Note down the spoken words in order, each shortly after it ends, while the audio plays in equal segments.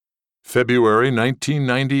February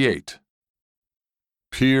 1998.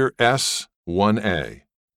 Pier S-1A,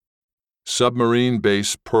 Submarine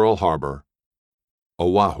Base Pearl Harbor,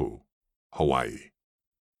 Oahu, Hawaii.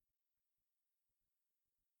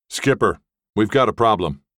 Skipper, we've got a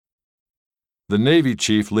problem. The Navy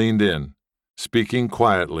chief leaned in, speaking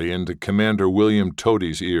quietly into Commander William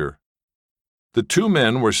Tody's ear. The two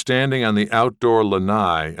men were standing on the outdoor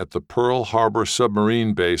lanai at the Pearl Harbor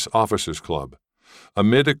Submarine Base Officers Club,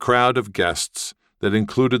 amid a crowd of guests that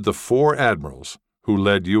included the 4 admirals who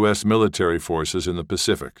led U.S. military forces in the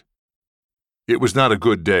Pacific. It was not a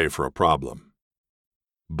good day for a problem.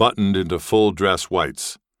 Buttoned into full-dress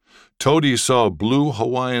whites, Tody saw blue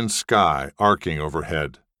Hawaiian sky arcing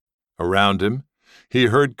overhead. Around him, he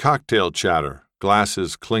heard cocktail chatter,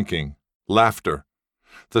 glasses clinking, laughter,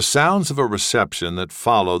 the sounds of a reception that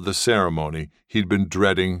followed the ceremony he'd been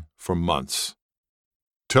dreading for months.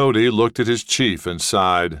 Tody looked at his chief and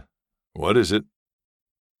sighed. "What is it?"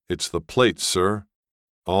 "It's the plates, sir.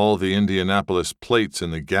 All the Indianapolis plates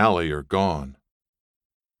in the galley are gone."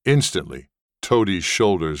 Instantly, Tody's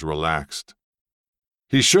shoulders relaxed.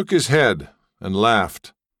 He shook his head and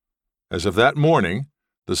laughed. As of that morning,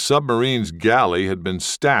 the submarine's galley had been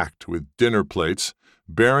stacked with dinner plates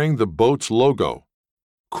bearing the boat's logo,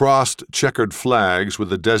 crossed checkered flags with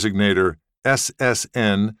the designator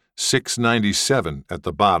SSN 697 at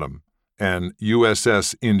the bottom and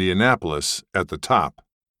USS Indianapolis at the top.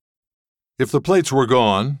 If the plates were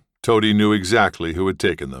gone, Tody knew exactly who had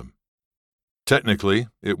taken them. Technically,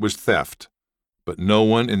 it was theft, but no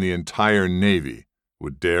one in the entire Navy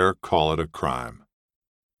would dare call it a crime.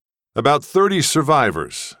 About 30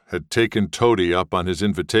 survivors had taken Tody up on his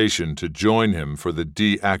invitation to join him for the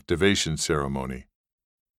deactivation ceremony.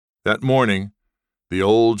 That morning, the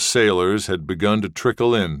old sailors had begun to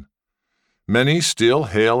trickle in, many still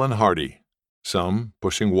hale and hearty, some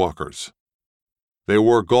pushing walkers. They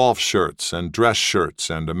wore golf shirts and dress shirts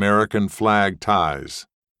and American flag ties.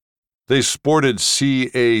 They sported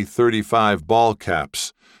CA-35 ball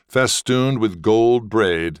caps festooned with gold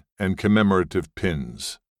braid and commemorative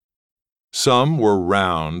pins. Some were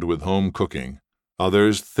round with home cooking,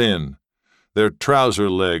 others thin, their trouser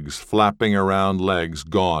legs flapping around legs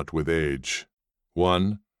gaunt with age.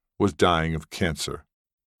 One was dying of cancer.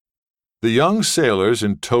 The young sailors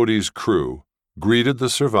in Tody's crew greeted the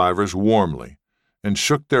survivors warmly and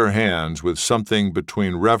shook their hands with something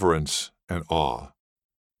between reverence and awe.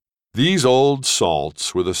 These old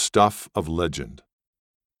salts were the stuff of legend.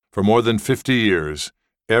 For more than 50 years,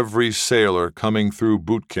 every sailor coming through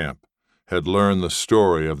boot camp had learned the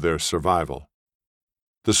story of their survival.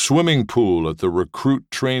 The swimming pool at the Recruit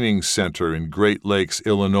Training Center in Great Lakes,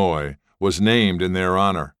 Illinois, was named in their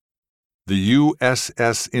honor, the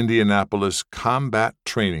USS Indianapolis Combat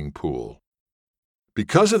Training Pool.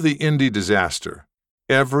 Because of the Indy disaster,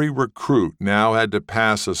 every recruit now had to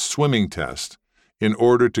pass a swimming test in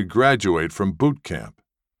order to graduate from boot camp.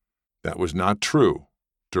 That was not true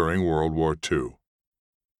during World War II.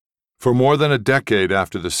 For more than a decade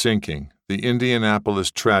after the sinking, the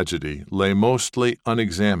Indianapolis tragedy lay mostly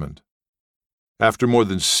unexamined. After more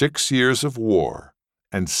than 6 years of war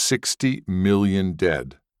and 60 million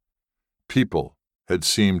dead, people had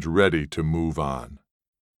seemed ready to move on.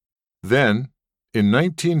 Then, in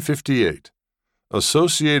 1958,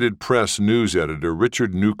 Associated Press news editor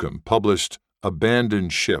Richard Newcomb published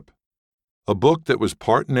Abandoned Ship, a book that was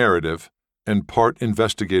part narrative and part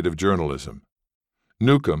investigative journalism.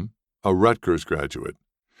 Newcomb, a Rutgers graduate,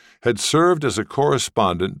 had served as a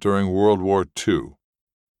correspondent during World War II.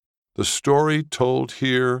 "The story told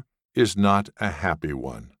here is not a happy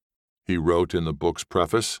one," he wrote in the book's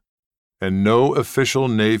preface, "and no official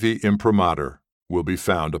Navy imprimatur will be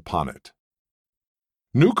found upon it."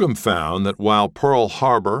 Newcomb found that while Pearl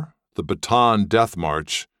Harbor, the Bataan Death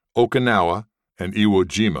March, Okinawa, and Iwo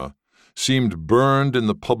Jima seemed burned in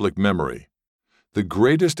the public memory, the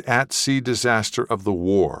greatest at-sea disaster of the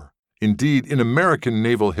war, indeed in American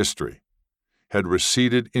naval history, had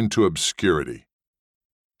receded into obscurity.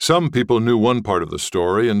 Some people knew one part of the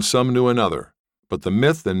story and some knew another, but the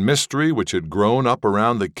myth and mystery which had grown up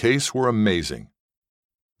around the case were amazing.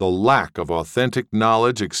 The lack of authentic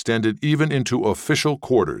knowledge extended even into official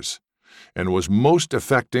quarters, and was most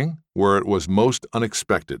affecting where it was most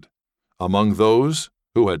unexpected, among those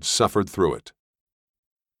who had suffered through it.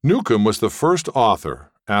 Newcomb was the first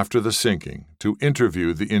author, after the sinking, to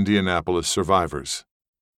interview the Indianapolis survivors.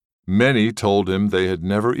 Many told him they had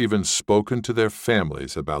never even spoken to their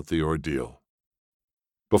families about the ordeal.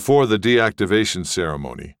 Before the deactivation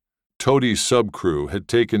ceremony, Tody's subcrew had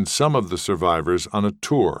taken some of the survivors on a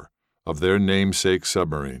tour of their namesake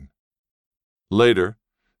submarine. Later,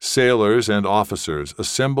 Sailors and officers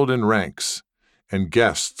assembled in ranks, and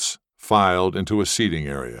guests filed into a seating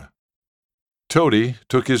area. Toady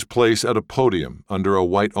took his place at a podium under a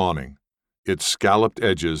white awning, its scalloped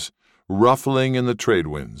edges ruffling in the trade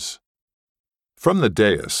winds. From the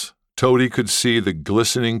dais, Toady could see the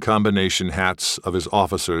glistening combination hats of his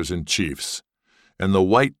officers and chiefs, and the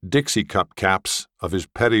white Dixie cup caps of his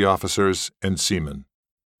petty officers and seamen.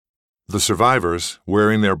 The survivors,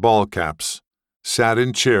 wearing their ball caps, sat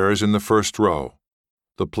in chairs in the first row,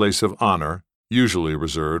 the place of honor usually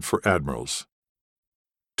reserved for admirals.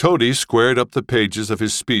 Toady squared up the pages of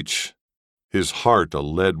his speech, his heart a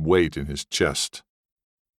lead weight in his chest.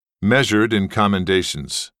 Measured in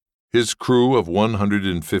commendations, his crew of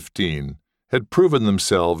 115 had proven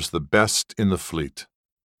themselves the best in the fleet.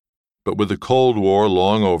 But with the Cold War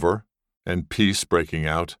long over and peace breaking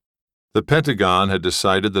out, the Pentagon had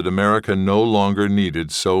decided that America no longer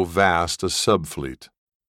needed so vast a subfleet.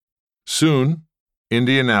 Soon,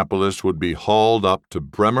 Indianapolis would be hauled up to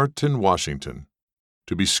Bremerton, Washington,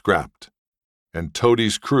 to be scrapped, and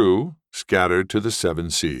Toady's crew scattered to the 7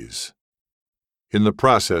 seas. In the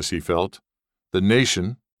process, he felt, the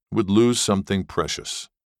nation would lose something precious.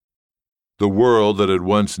 The world that had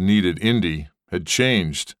once needed Indy had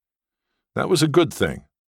changed. That was a good thing,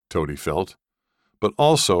 Toady felt, but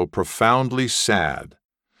also profoundly sad,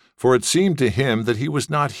 for it seemed to him that he was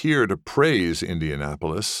not here to praise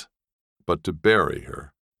Indianapolis, but to bury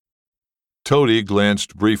her. Toady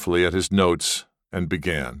glanced briefly at his notes and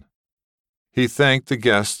began. He thanked the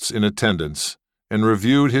guests in attendance and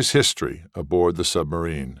reviewed his history aboard the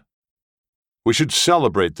submarine. "We should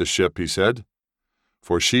celebrate the ship," he said,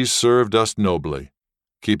 "for she served us nobly,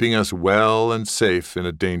 keeping us well and safe in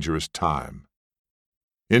a dangerous time.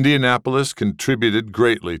 Indianapolis contributed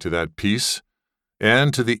greatly to that peace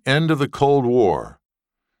and to the end of the Cold War,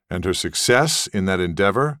 and her success in that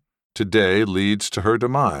endeavor today leads to her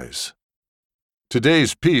demise.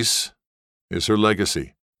 Today's peace is her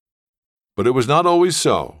legacy. But it was not always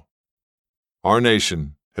so. Our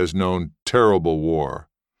nation has known terrible war,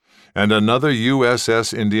 and another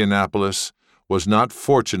USS Indianapolis was not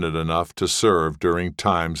fortunate enough to serve during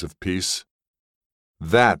times of peace.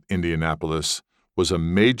 That Indianapolis was a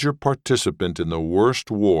major participant in the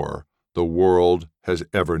worst war the world has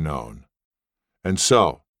ever known. And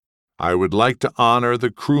so, I would like to honor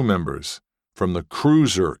the crew members from the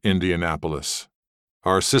cruiser Indianapolis,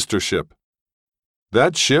 our sister ship.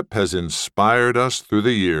 That ship has inspired us through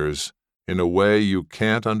the years in a way you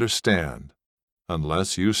can't understand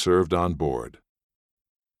unless you served on board."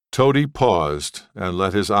 Toady paused and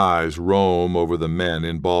let his eyes roam over the men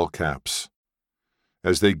in ball caps.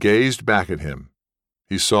 As they gazed back at him,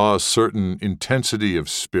 he saw a certain intensity of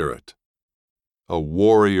spirit, a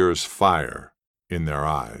warrior's fire in their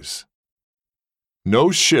eyes.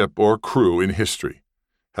 No ship or crew in history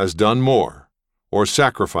has done more or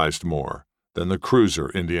sacrificed more than the cruiser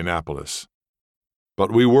Indianapolis.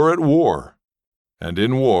 But we were at war, and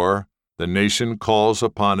in war, the nation calls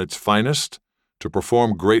upon its finest to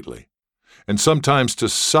perform greatly, and sometimes to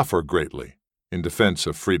suffer greatly in defense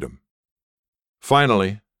of freedom.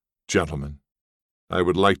 Finally, gentlemen, I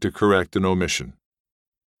would like to correct an omission.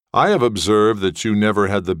 I have observed that you never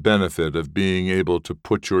had the benefit of being able to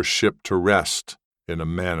put your ship to rest in a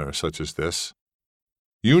manner such as this.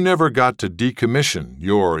 You never got to decommission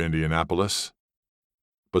your Indianapolis.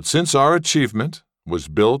 But since our achievement was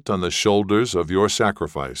built on the shoulders of your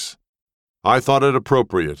sacrifice, I thought it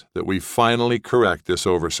appropriate that we finally correct this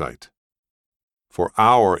oversight. For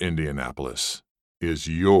our Indianapolis is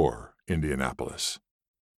your Indianapolis.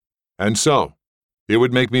 And so, it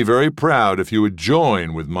would make me very proud if you would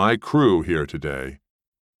join with my crew here today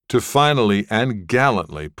to finally and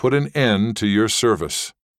gallantly put an end to your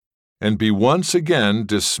service and be once again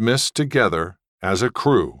dismissed together as a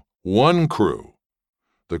crew, one crew,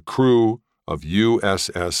 the crew of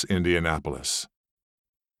USS Indianapolis.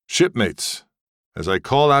 Shipmates, as I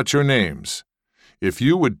call out your names, if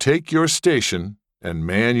you would take your station and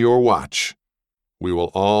man your watch, we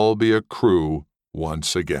will all be a crew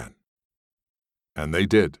once again. And they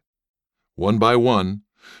did. One by one,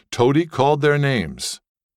 Toady called their names.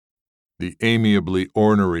 The amiably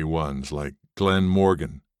ornery ones like Glenn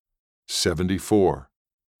Morgan, 74,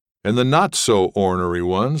 and the not-so-ornery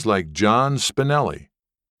ones like John Spinelli,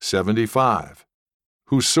 75,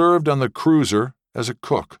 who served on the cruiser as a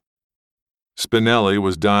cook. Spinelli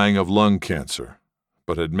was dying of lung cancer,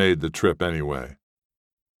 but had made the trip anyway.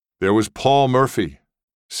 There was Paul Murphy,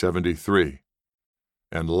 73,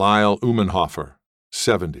 and Lyle Umenhofer,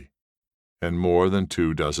 70, and more than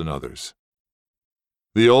 24 others.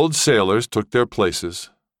 The old sailors took their places,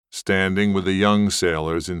 standing with the young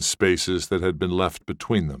sailors in spaces that had been left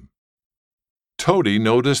between them. Toady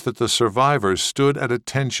noticed that the survivors stood at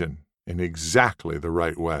attention in exactly the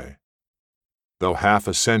right way. Though half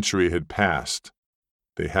a century had passed,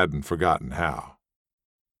 they hadn't forgotten how.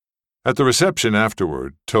 At the reception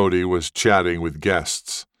afterward, Toady was chatting with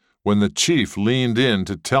guests when the chief leaned in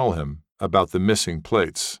to tell him about the missing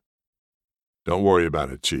plates. "Don't worry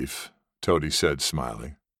about it, Chief," Toady said,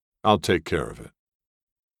 smiling. "I'll take care of it."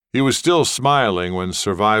 He was still smiling when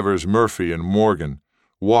survivors Murphy and Morgan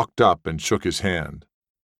walked up and shook his hand.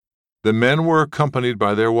 The men were accompanied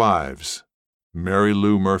by their wives, Mary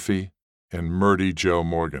Lou Murphy and Murdy Joe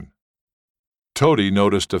Morgan. Toady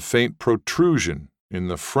noticed a faint protrusion in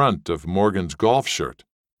the front of Morgan's golf shirt,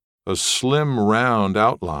 a slim round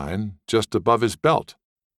outline just above his belt.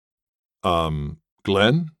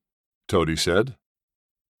 Glenn?" Toady said.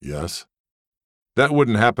 "Yes." "That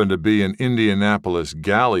wouldn't happen to be an Indianapolis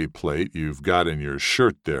galley plate you've got in your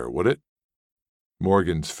shirt there, would it?"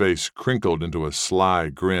 Morgan's face crinkled into a sly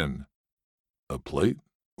grin. "A plate?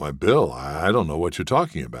 Why, Bill, I don't know what you're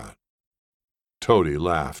talking about." Toady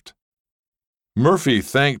laughed. Murphy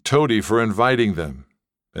thanked Toady for inviting them,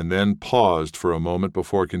 and then paused for a moment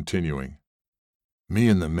before continuing. "Me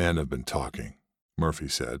and the men have been talking," Murphy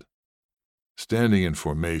said. "Standing in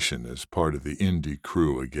formation as part of the Indy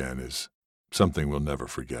crew again is something we'll never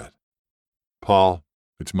forget." "Paul,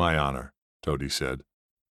 it's my honor," Toady said.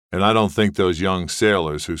 "And I don't think those young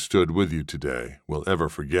sailors who stood with you today will ever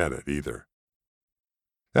forget it either."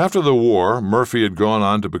 After the war, Murphy had gone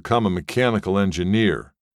on to become a mechanical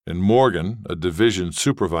engineer, and Morgan a division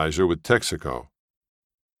supervisor with Texaco.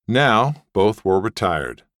 Now, both were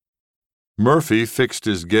retired. Murphy fixed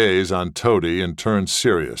his gaze on Toady and turned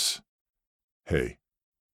serious. "Hey,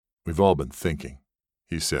 we've all been thinking,"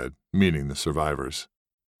 he said, meaning the survivors.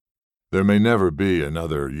 "There may never be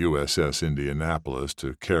another USS Indianapolis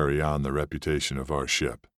to carry on the reputation of our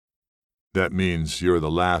ship. That means you're the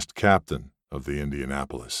last captain of the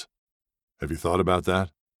Indianapolis. Have you thought about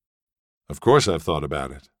that?" "Of course I've thought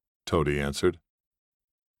about it," Toady answered.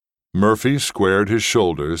 Murphy squared his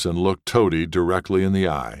shoulders and looked Toady directly in the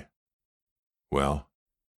eye. "Well,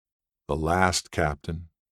 the last captain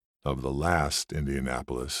of the last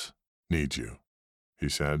Indianapolis needs you," he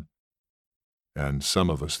said. "And some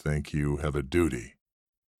of us think you have a duty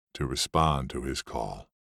to respond to his call."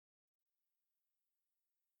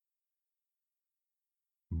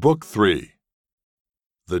 Book 3.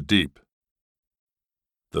 The Deep.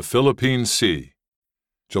 The Philippine Sea,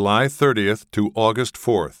 July 30th to August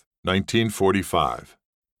 4th, 1945.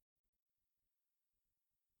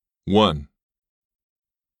 1.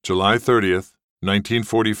 July 30th,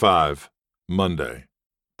 1945, Monday,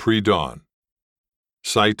 pre-dawn.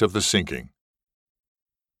 Site of the sinking.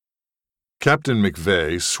 Captain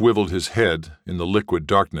McVeigh swiveled his head in the liquid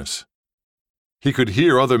darkness. He could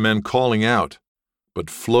hear other men calling out, but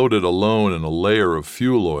floated alone in a layer of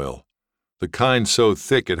fuel oil, the kind so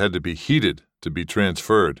thick it had to be heated to be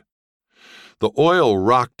transferred. The oil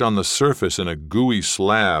rocked on the surface in a gooey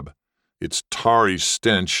slab, its tarry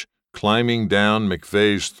stench climbing down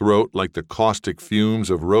McVeigh's throat like the caustic fumes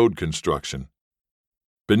of road construction.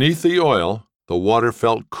 Beneath the oil, the water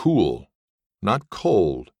felt cool, not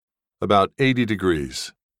cold, about 80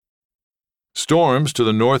 degrees. Storms to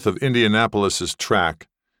the north of Indianapolis's track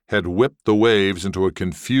had whipped the waves into a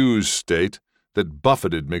confused state that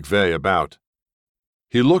buffeted McVeigh about.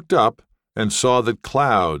 He looked up and saw that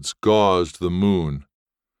clouds gauzed the moon.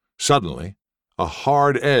 Suddenly, a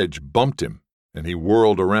hard edge bumped him, and he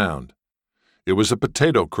whirled around. It was a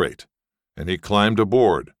potato crate, and he climbed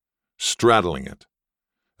aboard, straddling it.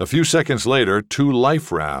 A few seconds later, 2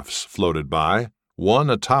 life rafts floated by, one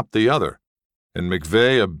atop the other, and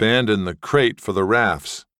McVeigh abandoned the crate for the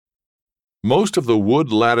rafts. Most of the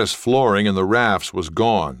wood lattice flooring in the rafts was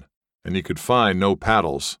gone, and he could find no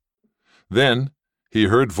paddles. Then he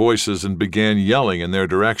heard voices and began yelling in their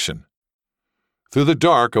direction. Through the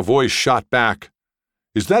dark, a voice shot back,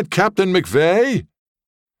 "Is that Captain McVeigh?"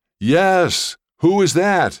 "Yes. Who is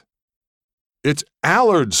that?" "It's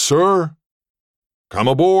Allard, sir." "Come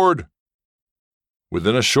aboard."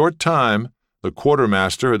 Within a short time, the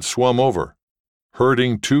quartermaster had swum over,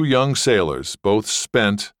 herding 2 young sailors, both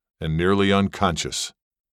spent and nearly unconscious.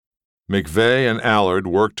 McVeigh and Allard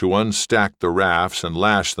worked to unstack the rafts and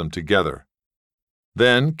lash them together.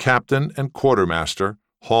 Then captain and quartermaster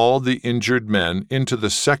hauled the injured men into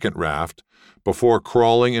the second raft before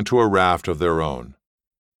crawling into a raft of their own.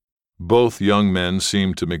 Both young men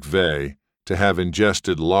seemed to McVeigh to have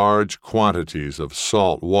ingested large quantities of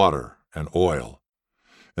salt water and oil,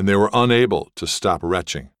 and they were unable to stop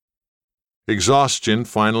retching. Exhaustion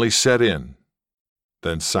finally set in,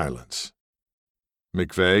 then silence.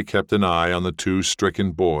 McVeigh kept an eye on the two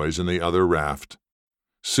stricken boys in the other raft.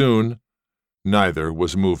 Soon, neither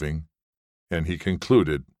was moving, and he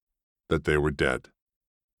concluded that they were dead.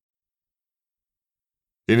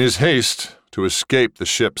 In his haste to escape the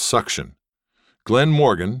ship's suction, Glenn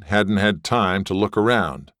Morgan hadn't had time to look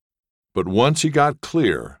around, but once he got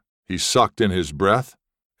clear, he sucked in his breath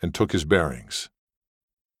and took his bearings.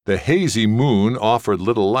 The hazy moon offered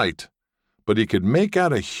little light, but he could make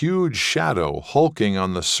out a huge shadow hulking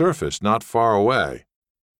on the surface not far away.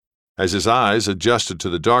 As his eyes adjusted to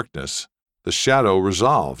the darkness, the shadow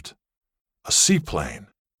resolved. A seaplane.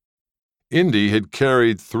 Indy had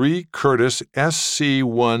carried 3 Curtiss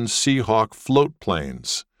SC-1 Seahawk float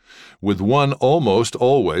planes, with one almost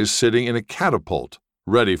always sitting in a catapult,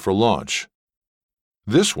 ready for launch.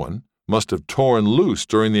 This one must have torn loose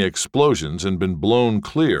during the explosions and been blown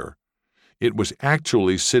clear. It was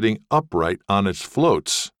actually sitting upright on its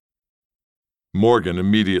floats. Morgan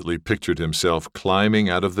immediately pictured himself climbing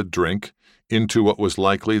out of the drink into what was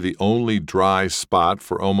likely the only dry spot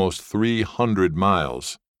for almost 300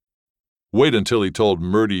 miles. Wait until he told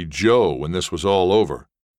Murdy Joe when this was all over.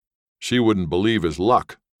 She wouldn't believe his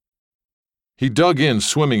luck. He dug in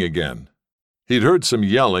swimming again. He'd heard some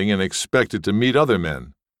yelling and expected to meet other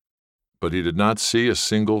men, but he did not see a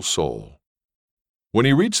single soul. When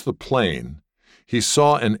he reached the plane, he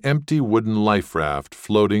saw an empty wooden life raft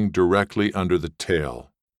floating directly under the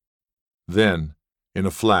tail. Then, in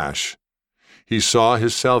a flash, he saw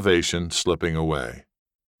his salvation slipping away.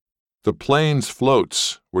 The plane's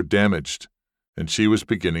floats were damaged, and she was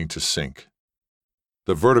beginning to sink.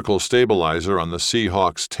 The vertical stabilizer on the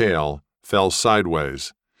Seahawk's tail fell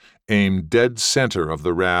sideways, aimed dead center of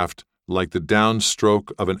the raft like the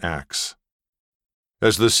downstroke of an axe.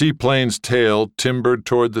 As the seaplane's tail timbered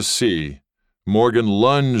toward the sea, Morgan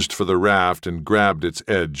lunged for the raft and grabbed its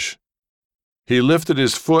edge. He lifted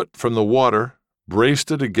his foot from the water, braced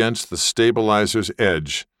it against the stabilizer's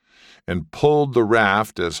edge, and pulled the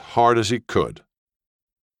raft as hard as he could.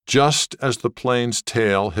 Just as the plane's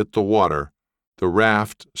tail hit the water, the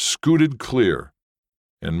raft scooted clear,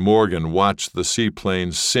 and Morgan watched the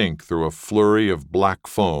seaplane sink through a flurry of black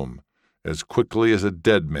foam as quickly as a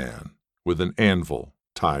dead man with an anvil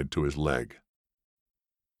tied to his leg.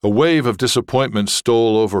 A wave of disappointment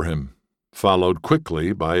stole over him, followed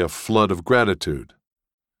quickly by a flood of gratitude.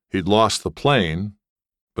 He'd lost the plane,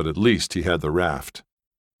 but at least he had the raft.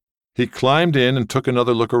 He climbed in and took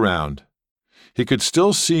another look around. He could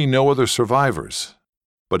still see no other survivors,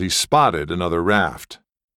 but he spotted another raft.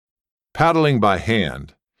 Paddling by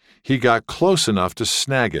hand, he got close enough to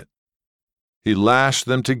snag it. He lashed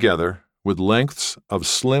them together with lengths of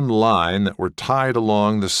slim line that were tied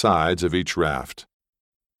along the sides of each raft.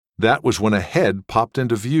 That was when a head popped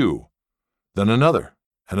into view, then another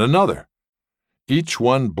and another, each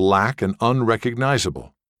one black and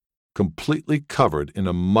unrecognizable, completely covered in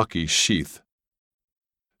a mucky sheath.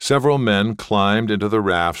 Several men climbed into the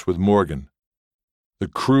rafts with Morgan. The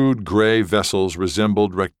crude gray vessels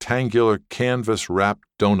resembled rectangular canvas-wrapped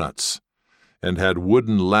donuts and had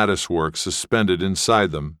wooden latticework suspended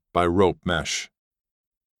inside them by rope mesh.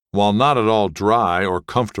 While not at all dry or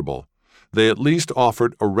comfortable, they at least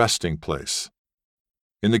offered a resting place.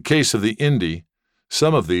 In the case of the Indy,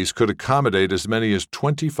 some of these could accommodate as many as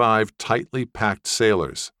 25 tightly packed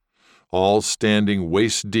sailors, all standing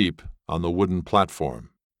waist-deep on the wooden platform.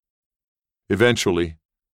 Eventually,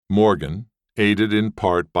 Morgan, aided in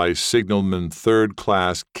part by signalman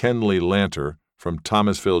third-class Kenley Lanter from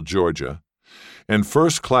Thomasville, Georgia, and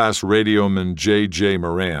first-class radioman J.J.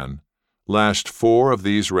 Moran, lashed 4 of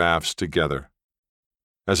these rafts together.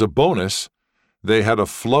 As a bonus, they had a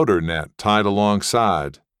floater net tied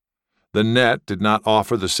alongside. The net did not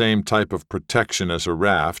offer the same type of protection as a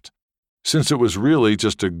raft, since it was really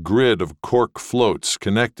just a grid of cork floats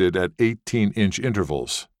connected at 18-inch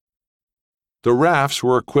intervals. The rafts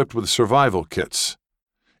were equipped with survival kits.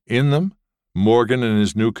 In them, Morgan and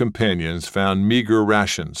his new companions found meager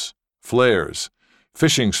rations, flares,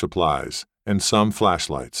 fishing supplies, and some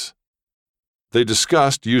flashlights. They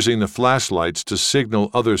discussed using the flashlights to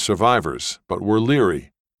signal other survivors, but were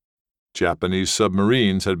leery. Japanese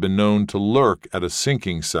submarines had been known to lurk at a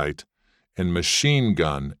sinking site and machine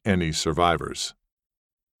gun any survivors.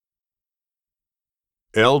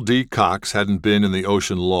 L.D. Cox hadn't been in the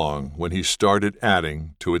ocean long when he started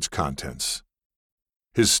adding to its contents.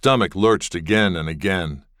 His stomach lurched again and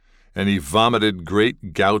again, and he vomited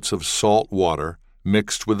great gouts of salt water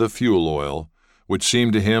mixed with the fuel oil, which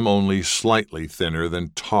seemed to him only slightly thinner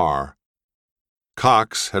than tar.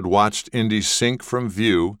 Cox had watched Indy sink from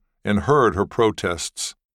view and heard her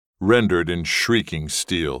protests, rendered in shrieking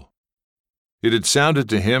steel. It had sounded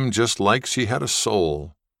to him just like she had a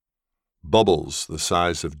soul. Bubbles the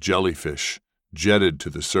size of jellyfish jetted to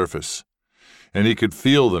the surface, and he could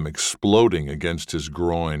feel them exploding against his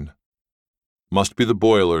groin. Must be the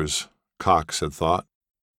boilers, Cox had thought.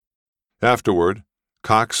 Afterward,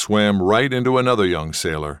 Cox swam right into another young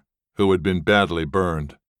sailor who had been badly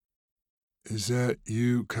burned. "Is that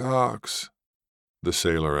you, Cox?" the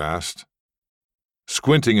sailor asked.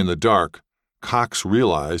 Squinting in the dark, Cox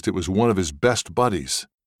realized it was one of his best buddies.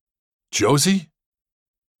 "Josie?"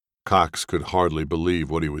 Cox could hardly believe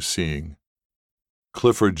what he was seeing.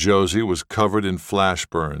 Clifford Josie was covered in flash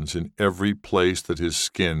burns in every place that his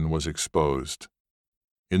skin was exposed.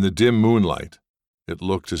 In the dim moonlight, it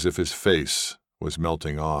looked as if his face was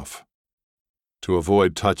melting off. To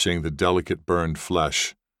avoid touching the delicate burned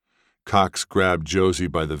flesh, Cox grabbed Josie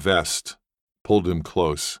by the vest, pulled him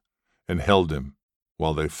close, and held him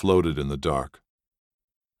while they floated in the dark.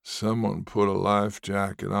 "Someone put a life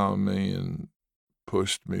jacket on me and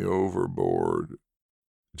pushed me overboard,"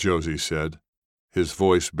 Josie said, his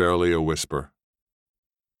voice barely a whisper.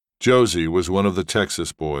 Josie was one of the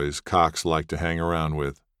Texas boys Cox liked to hang around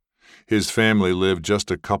with. His family lived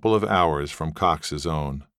just a couple of hours from Cox's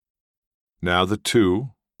own. Now the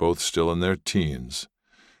two, both still in their teens,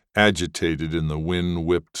 agitated in the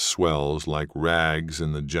wind-whipped swells like rags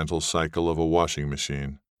in the gentle cycle of a washing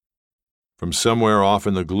machine. From somewhere off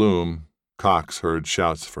in the gloom, Cox heard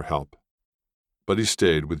shouts for help. But he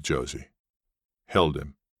stayed with Josie, held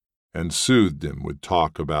him, and soothed him with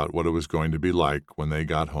talk about what it was going to be like when they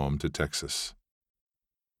got home to Texas.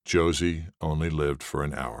 Josie only lived for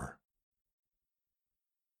an hour.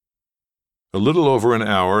 A little over an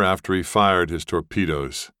hour after he fired his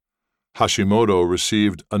torpedoes, Hashimoto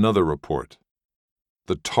received another report.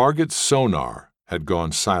 The target's sonar had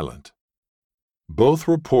gone silent. Both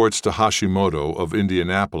reports to Hashimoto of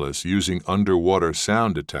Indianapolis using underwater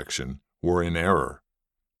sound detection were in error.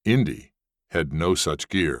 Indy had no such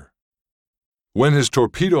gear. When his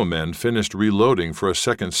torpedo men finished reloading for a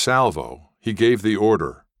second salvo, he gave the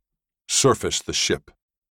order, "Surface the ship."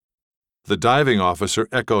 The diving officer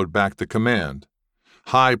echoed back the command.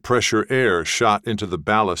 High-pressure air shot into the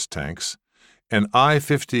ballast tanks, and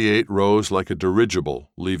I-58 rose like a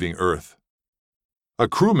dirigible leaving Earth. A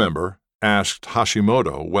crew member asked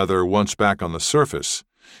Hashimoto whether, once back on the surface,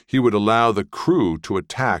 he would allow the crew to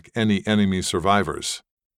attack any enemy survivors.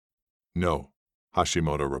 "No,"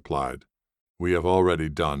 Hashimoto replied. "We have already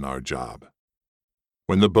done our job."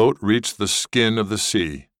 When the boat reached the skin of the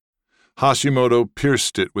sea, Hashimoto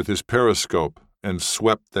pierced it with his periscope and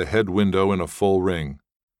swept the head window in a full ring.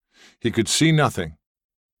 He could see nothing.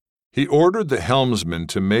 He ordered the helmsman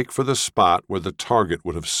to make for the spot where the target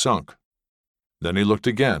would have sunk. Then he looked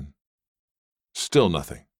again. Still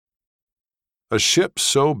nothing. A ship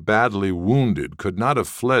so badly wounded could not have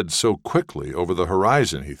fled so quickly over the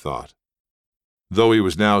horizon, he thought. Though he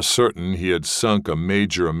was now certain he had sunk a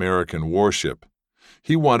major American warship,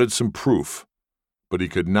 he wanted some proof, but he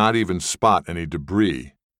could not even spot any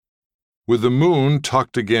debris. With the moon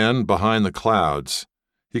tucked again behind the clouds,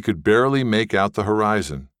 he could barely make out the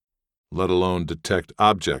horizon, let alone detect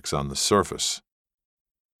objects on the surface.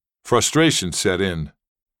 Frustration set in,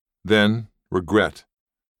 then regret,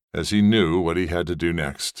 as he knew what he had to do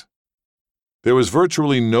next. There was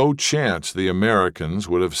virtually no chance the Americans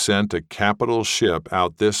would have sent a capital ship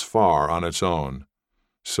out this far on its own,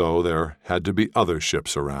 so there had to be other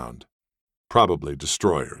ships around, probably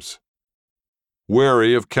destroyers.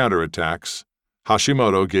 Wary of counterattacks,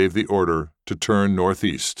 Hashimoto gave the order to turn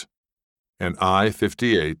northeast, and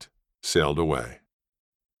I-58 sailed away.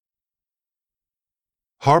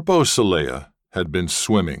 Harpo Celea had been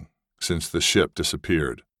swimming since the ship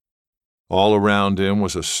disappeared. All around him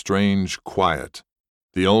was a strange quiet,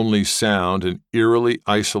 the only sound an eerily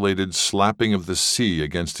isolated slapping of the sea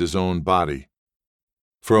against his own body.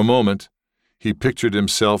 For a moment, he pictured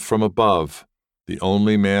himself from above, the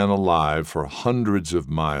only man alive for hundreds of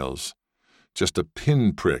miles, just a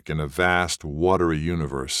pinprick in a vast, watery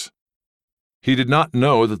universe. He did not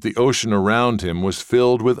know that the ocean around him was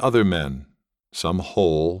filled with other men, some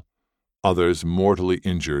whole, others mortally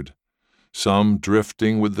injured, some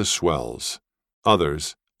drifting with the swells,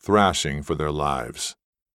 others thrashing for their lives.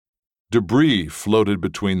 Debris floated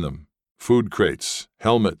between them, food crates,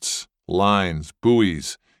 helmets, lines,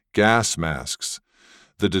 buoys, gas masks,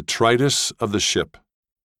 the detritus of the ship.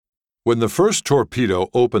 When the first torpedo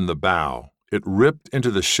opened the bow, it ripped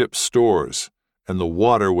into the ship's stores, and the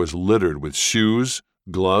water was littered with shoes,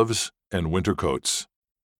 gloves, and winter coats.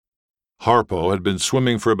 Harpo had been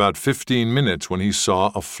swimming for about 15 minutes when he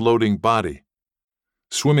saw a floating body.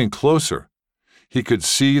 Swimming closer, he could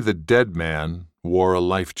see the dead man wore a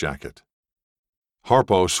life jacket.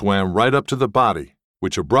 Harpo swam right up to the body,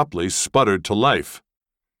 which abruptly sputtered to life.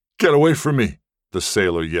 "Get away from me!" the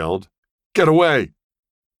sailor yelled. "Get away!"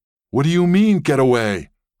 "What do you mean, get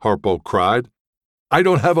away?" Harpo cried. "I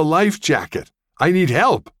don't have a life jacket. I need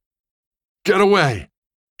help." "Get away!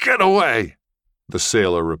 Get away!" the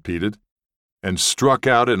sailor repeated, and struck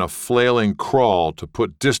out in a flailing crawl to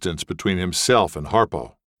put distance between himself and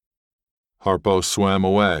Harpo. Harpo swam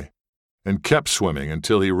away and kept swimming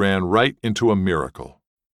until he ran right into a miracle: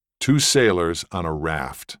 2 sailors on a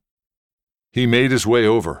raft. He made his way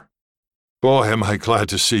over. "Boy, am I glad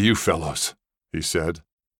to see you fellows," he said.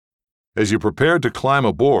 As he prepared to climb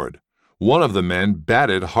aboard, one of the men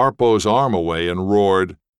batted Harpo's arm away and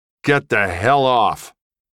roared, "Get the hell off!"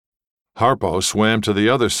 Harpo swam to the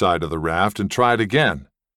other side of the raft and tried again.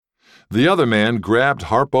 The other man grabbed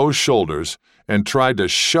Harpo's shoulders and tried to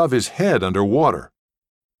shove his head under water.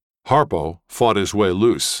 Harpo fought his way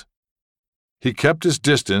loose. He kept his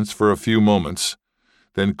distance for a few moments,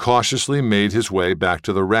 then cautiously made his way back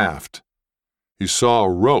to the raft. He saw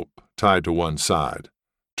a rope tied to one side,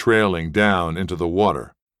 trailing down into the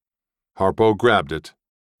water. Harpo grabbed it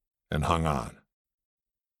and hung on.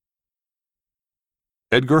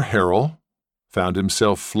 Edgar Harrell found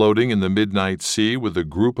himself floating in the midnight sea with a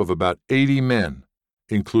group of about 80 men,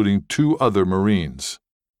 including 2 other Marines.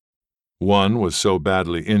 One was so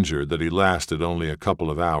badly injured that he lasted only a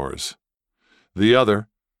couple of hours. The other,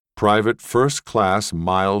 Private First Class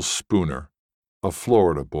Miles Spooner, a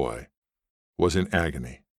Florida boy, was in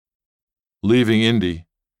agony. Leaving Indy,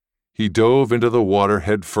 he dove into the water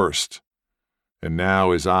head first, and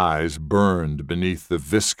now his eyes burned beneath the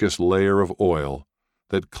viscous layer of oil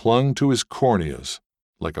that clung to his corneas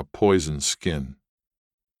like a poison skin.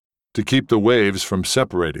 To keep the waves from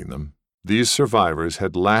separating them, these survivors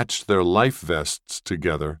had latched their life vests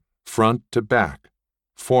together front to back,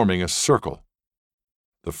 forming a circle.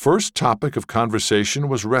 The first topic of conversation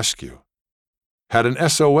was rescue. Had an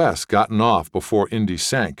SOS gotten off before Indy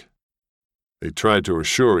sank? They tried to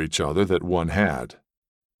assure each other that one had.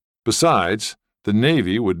 Besides, the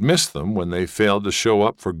Navy would miss them when they failed to show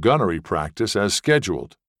up for gunnery practice as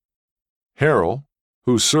scheduled. Harrell,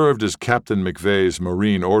 who served as Captain McVeigh's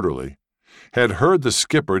Marine orderly, had heard the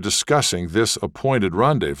skipper discussing this appointed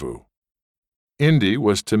rendezvous. Indy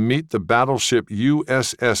was to meet the battleship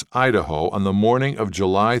USS Idaho on the morning of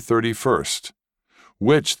July 31st,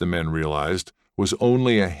 which, the men realized, was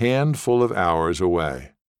only a handful of hours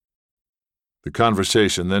away. The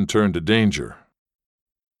conversation then turned to danger.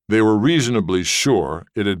 They were reasonably sure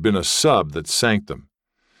it had been a sub that sank them,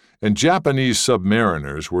 and Japanese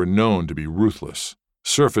submariners were known to be ruthless,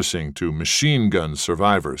 surfacing to machine gun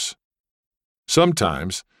survivors.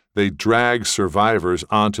 Sometimes they dragged survivors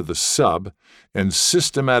onto the sub and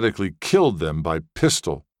systematically killed them by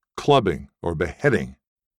pistol, clubbing, or beheading.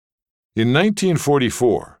 In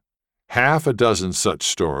 1944, half a dozen such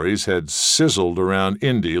stories had sizzled around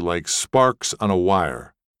Indy like sparks on a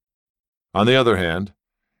wire. On the other hand,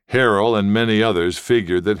 Harrell and many others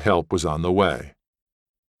figured that help was on the way.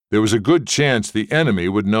 There was a good chance the enemy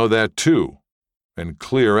would know that too, and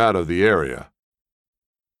clear out of the area.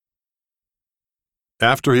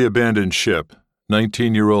 After he abandoned ship,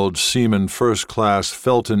 19-year-old Seaman First Class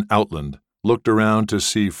Felton Outland looked around to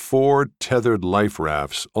see 4 tethered life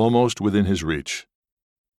rafts almost within his reach.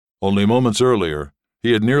 Only moments earlier,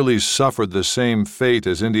 he had nearly suffered the same fate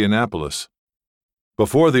as Indianapolis.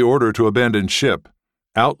 Before the order to abandon ship,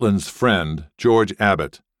 Outland's friend, George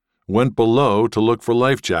Abbott, went below to look for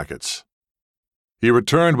life jackets. He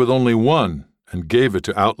returned with only one and gave it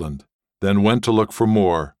to Outland, then went to look for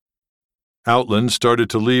more. Outland started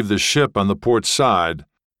to leave the ship on the port side,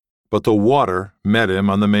 but the water met him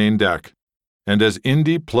on the main deck, and as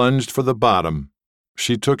Indy plunged for the bottom,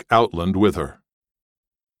 she took Outland with her.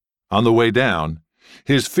 On the way down,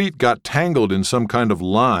 his feet got tangled in some kind of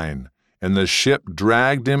line, and the ship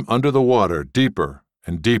dragged him under the water deeper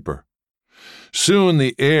and deeper. Soon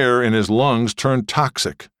the air in his lungs turned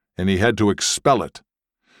toxic, and he had to expel it,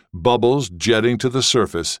 bubbles jetting to the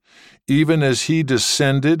surface, even as he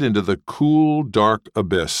descended into the cool, dark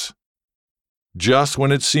abyss. Just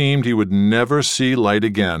when it seemed he would never see light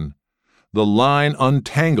again, the line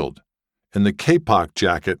untangled, and the kapok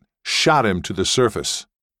jacket shot him to the surface.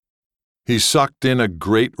 He sucked in a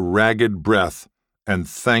great ragged breath and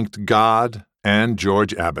thanked God and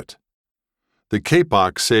George Abbott. The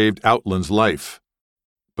kapok saved Outland's life,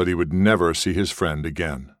 but he would never see his friend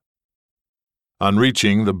again. On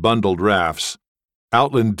reaching the bundled rafts,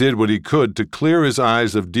 Outland did what he could to clear his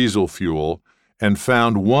eyes of diesel fuel and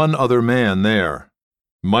found one other man there,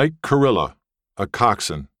 Mike Kurilla, a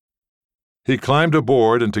coxswain. He climbed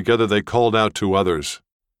aboard, and together they called out to others,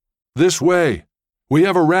 "This way! We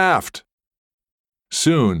have a raft!"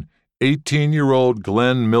 Soon, 18-year-old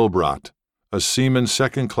Glenn Milbrot, a seaman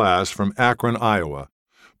second class from Akron, Iowa,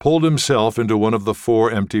 pulled himself into one of the 4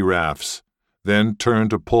 empty rafts, then turned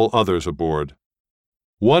to pull others aboard.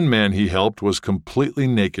 One man he helped was completely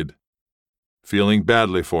naked. Feeling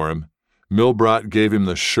badly for him, Milbrot gave him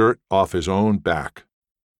the shirt off his own back.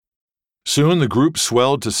 Soon the group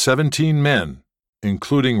swelled to 17 men,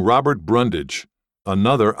 including Robert Brundage,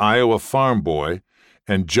 another Iowa farm boy,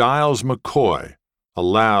 and Giles McCoy, a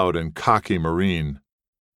loud and cocky Marine.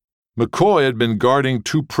 McCoy had been guarding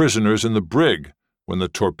 2 prisoners in the brig when the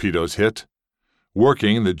torpedoes hit.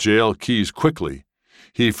 Working the jail keys quickly,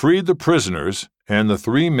 he freed the prisoners, and the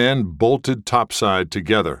 3 men bolted topside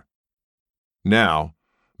together. Now,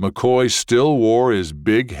 McCoy still wore his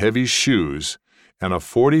big, heavy shoes and a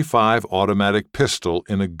 .45 automatic pistol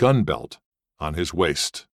in a gun belt on his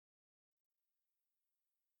waist.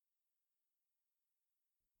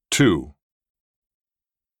 2.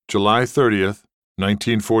 July 30th,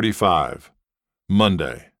 1945,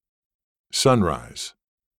 Monday. Sunrise.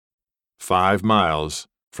 5 miles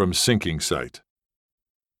from sinking site.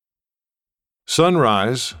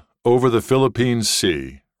 Sunrise over the Philippine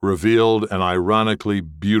Sea revealed an ironically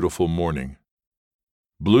beautiful morning.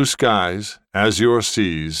 Blue skies, azure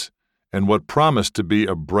seas, and what promised to be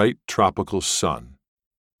a bright tropical sun.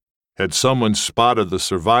 Had someone spotted the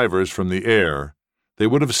survivors from the air, they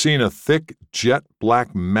would have seen a thick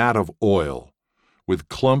jet-black mat of oil, with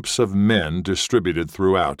clumps of men distributed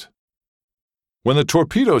throughout. When the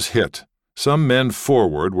torpedoes hit, some men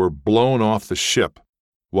forward were blown off the ship,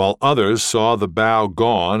 while others saw the bow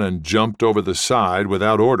gone and jumped over the side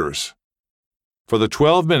without orders. For the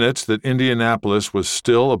 12 minutes that Indianapolis was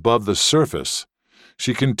still above the surface,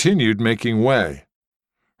 she continued making way.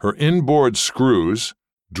 Her inboard screws,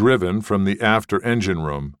 driven from the after engine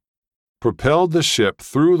room, propelled the ship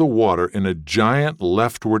through the water in a giant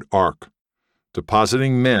leftward arc,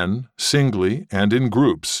 depositing men, singly and in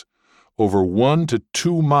groups, over 1 to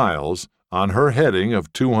 2 miles on her heading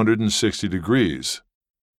of 260 degrees.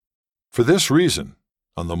 For this reason,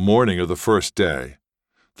 on the morning of the first day,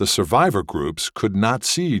 the survivor groups could not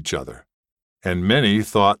see each other, and many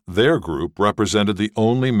thought their group represented the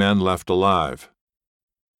only men left alive.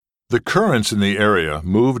 The currents in the area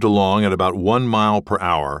moved along at about 1 mile per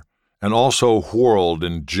hour and also whirled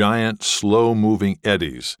in giant, slow-moving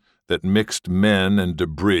eddies that mixed men and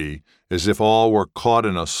debris as if all were caught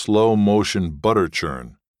in a slow-motion butter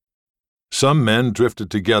churn. Some men drifted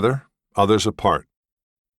together, others apart.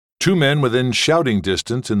 2 men within shouting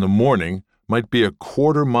distance in the morning might be a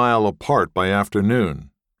quarter-mile apart by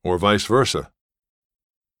afternoon, or vice versa.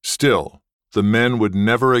 Still, the men would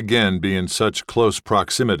never again be in such close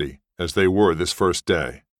proximity as they were this first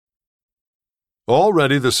day.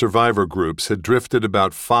 Already the survivor groups had drifted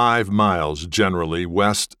about 5 miles generally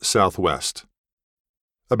west-southwest.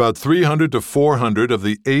 About 300 to 400 of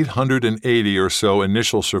the 880 or so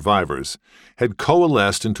initial survivors had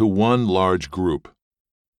coalesced into one large group.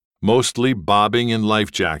 Mostly bobbing in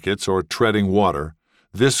life jackets or treading water,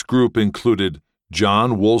 this group included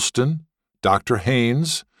John Woolston, Dr.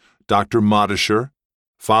 Haynes, Dr. Modisher,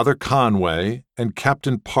 Father Conway, and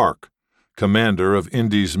Captain Park, commander of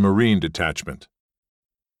Indy's Marine Detachment.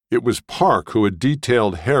 It was Park who had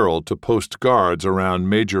detailed Harold to post guards around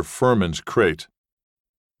Major Furman's crate.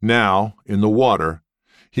 Now, in the water,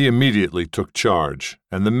 he immediately took charge,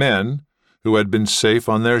 and the men, who had been safe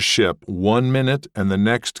on their ship 1 minute and the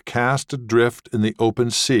next cast adrift in the open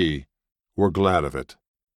sea, were glad of it.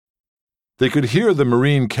 They could hear the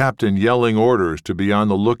Marine captain yelling orders to be on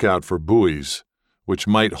the lookout for buoys, which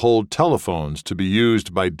might hold telephones to be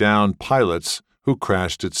used by downed pilots who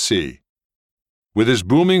crashed at sea. With his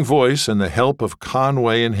booming voice and the help of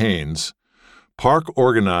Conway and Haynes, Park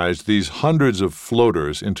organized these hundreds of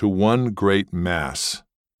floaters into one great mass.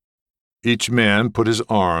 Each man put his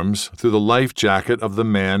arms through the life jacket of the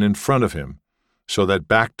man in front of him, so that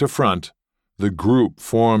back to front, the group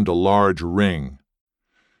formed a large ring.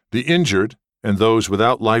 The injured, and those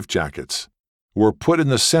without life jackets, were put in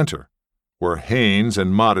the center, where Haynes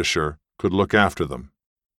and Modisher could look after them.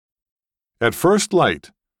 At first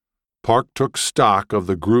light, Park took stock of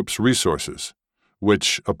the group's resources,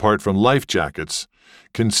 which, apart from life jackets,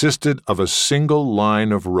 consisted of a single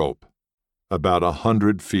line of rope, about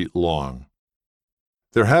 100 feet long.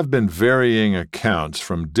 There have been varying accounts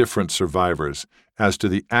from different survivors as to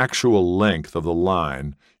the actual length of the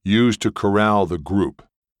line used to corral the group,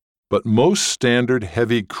 but most standard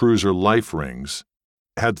heavy cruiser life rings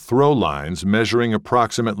had throw lines measuring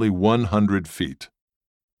approximately 100 feet.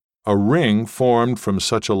 A ring formed from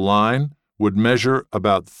such a line would measure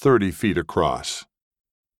about 30 feet across.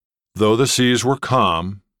 Though the seas were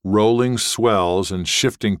calm, rolling swells and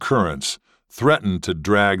shifting currents threatened to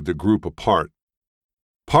drag the group apart.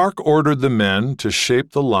 Park ordered the men to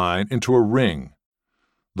shape the line into a ring.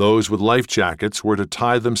 Those with life jackets were to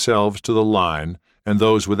tie themselves to the line, and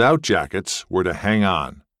those without jackets were to hang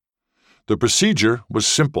on. The procedure was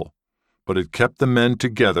simple, but it kept the men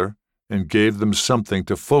together and gave them something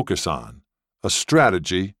to focus on, a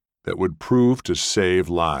strategy that would prove to save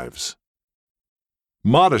lives.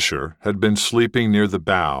 Modisher had been sleeping near the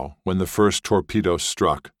bow when the first torpedo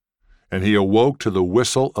struck, and he awoke to the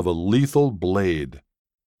whistle of a lethal blade.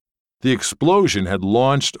 The explosion had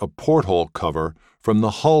launched a porthole cover from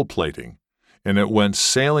the hull plating, and it went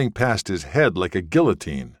sailing past his head like a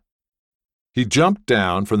guillotine. He jumped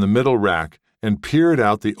down from the middle rack and peered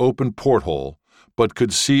out the open porthole, but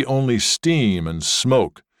could see only steam and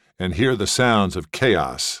smoke and hear the sounds of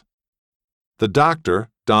chaos. The doctor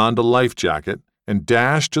donned a life jacket and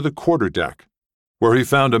dashed to the quarterdeck, where he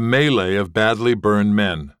found a melee of badly burned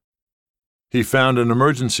men. He found an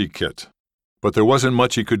emergency kit, but there wasn't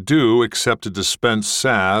much he could do except to dispense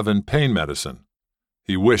salve and pain medicine.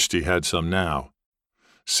 He wished he had some now.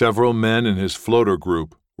 Several men in his floater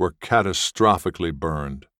group were catastrophically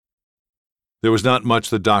burned. There was not much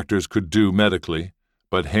the doctors could do medically,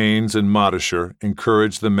 but Haynes and Modisher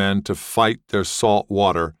encouraged the men to fight their salt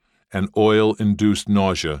water and oil-induced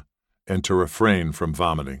nausea and to refrain from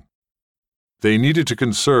vomiting. They needed to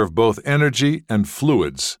conserve both energy and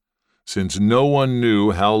fluids, since no one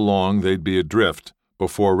knew how long they'd be adrift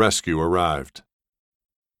before rescue arrived.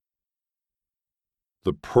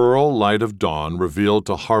 The pearl light of dawn revealed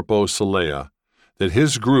to Harpo Celea that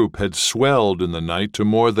his group had swelled in the night to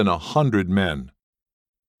more than 100 men.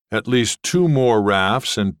 At least 2 more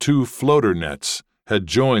rafts and 2 floater nets had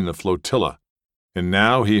joined the flotilla, and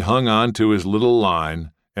now he hung on to his little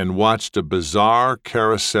line and watched a bizarre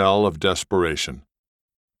carousel of desperation.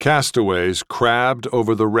 Castaways crabbed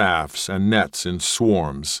over the rafts and nets in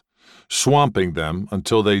swarms, swamping them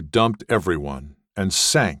until they dumped everyone and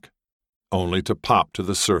sank, only to pop to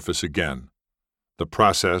the surface again. The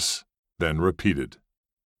process then repeated.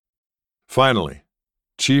 Finally,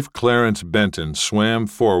 Chief Clarence Benton swam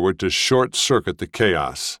forward to short-circuit the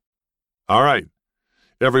chaos. "All right,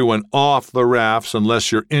 everyone off the rafts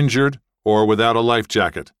unless you're injured or without a life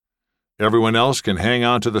jacket. Everyone else can hang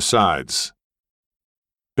on to the sides."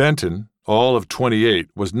 Benton, all of 28,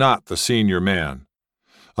 was not the senior man.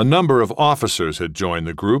 A number of officers had joined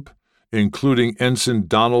the group, including Ensign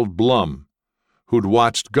Donald Blum, who'd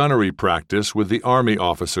watched gunnery practice with the Army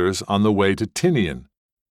officers on the way to Tinian,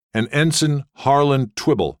 and Ensign Harlan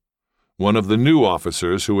Twibble, one of the new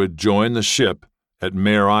officers who had joined the ship at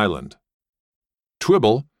Mare Island.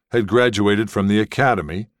 Twibble had graduated from the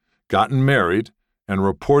academy, gotten married, and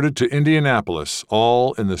reported to Indianapolis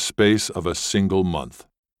all in the space of a single month.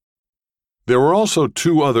 There were also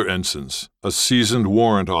 2 other ensigns, a seasoned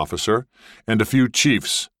warrant officer, and a few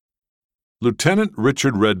chiefs. Lieutenant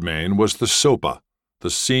Richard Redmayne was the SOPA, the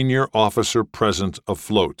senior officer present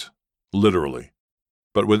afloat, literally.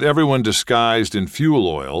 But with everyone disguised in fuel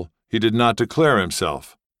oil, he did not declare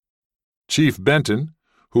himself. Chief Benton,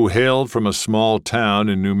 who hailed from a small town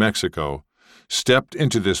in New Mexico, stepped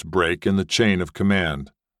into this break in the chain of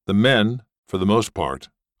command. The men, for the most part,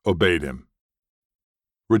 obeyed him.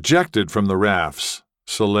 Rejected from the rafts,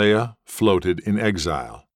 Celea floated in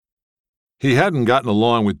exile. He hadn't gotten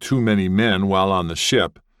along with too many men while on the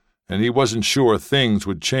ship, and he wasn't sure things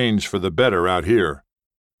would change for the better out here.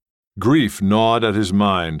 Grief gnawed at his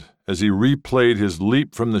mind as he replayed his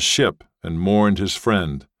leap from the ship and mourned his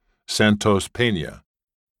friend, Santos Peña.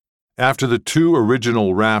 After the 2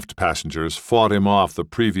 original raft passengers fought him off the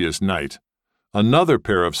previous night, another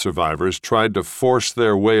pair of survivors tried to force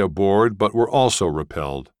their way aboard but were also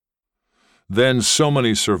repelled. Then so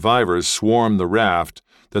many survivors swarmed the raft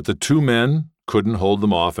that the 2 men couldn't hold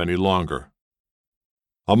them off any longer.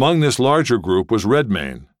 Among this larger group was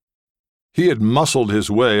Redmayne. He had muscled his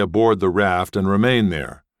way aboard the raft and remained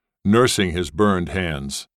there, nursing his burned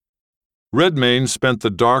hands. Redmayne spent the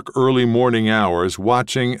dark early morning hours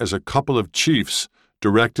watching as a couple of chiefs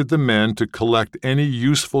directed the men to collect any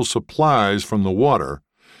useful supplies from the water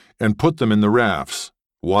and put them in the rafts,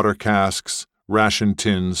 water casks, ration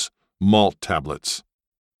tins, malt tablets.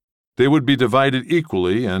 They would be divided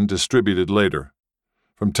equally and distributed later.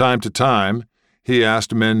 From time to time, he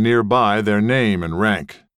asked men nearby their name and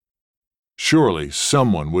rank. Surely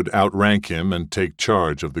someone would outrank him and take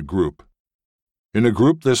charge of the group. In a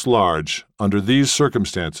group this large, under these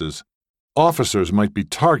circumstances, officers might be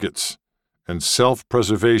targets, and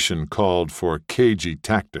self-preservation called for cagey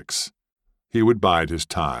tactics. He would bide his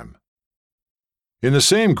time. In the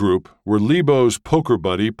same group were Lebo's poker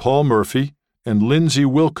buddy Paul Murphy and Lindsay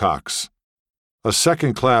Wilcox, a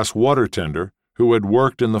second-class water tender who had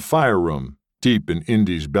worked in the fire room deep in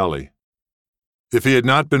Indy's belly. If he had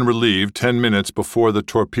not been relieved 10 minutes before the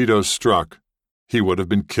torpedoes struck, he would have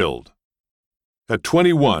been killed. At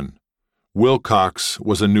 21, Wilcox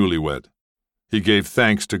was a newlywed. He gave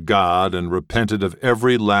thanks to God and repented of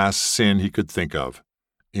every last sin he could think of,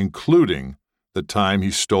 including the time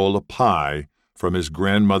he stole a pie from his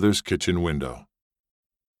grandmother's kitchen window.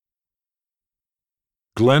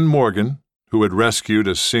 Glenn Morgan, who had rescued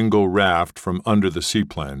a single raft from under the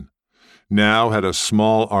seaplane, now had a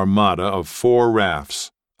small armada of 4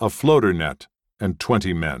 rafts, a floater net, and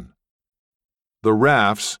 20 men. The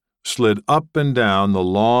rafts slid up and down the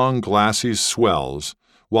long, glassy swells,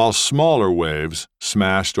 while smaller waves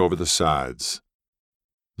smashed over the sides.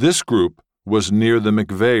 This group was near the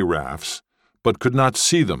McVeigh rafts, but could not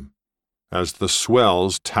see them, as the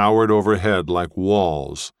swells towered overhead like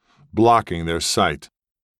walls, blocking their sight.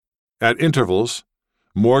 At intervals,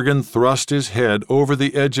 Morgan thrust his head over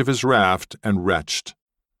the edge of his raft and retched.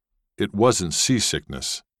 It wasn't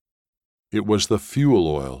seasickness. It was the fuel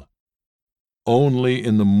oil. Only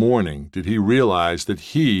in the morning did he realize that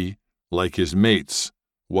he, like his mates,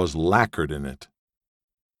 was lacquered in it.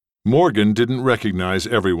 Morgan didn't recognize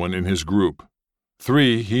everyone in his group.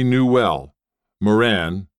 3 he knew well,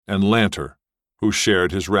 Moran and Lanter, who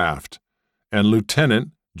shared his raft, and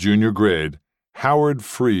Lieutenant, junior grade, Howard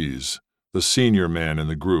Freeze, the senior man in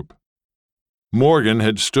the group. Morgan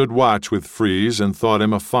had stood watch with Freeze and thought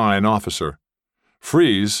him a fine officer.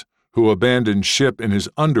 Freeze, who abandoned ship in his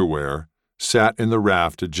underwear, sat in the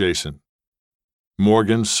raft adjacent.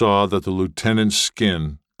 Morgan saw that the lieutenant's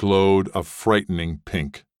skin glowed a frightening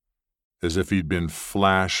pink, as if he'd been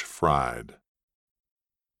flash-fried.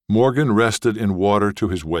 Morgan rested in water to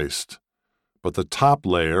his waist, but the top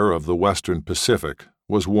layer of the Western Pacific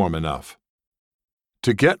was warm enough.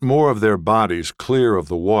 To get more of their bodies clear of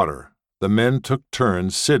the water, the men took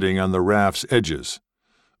turns sitting on the raft's edges,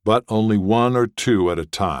 but only 1 or 2 at a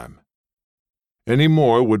time. Any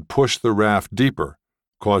more would push the raft deeper,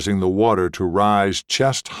 causing the water to rise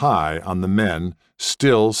chest high on the men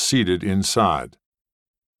still seated inside.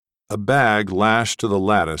 A bag lashed to the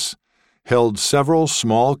lattice held several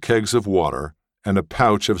small kegs of water and a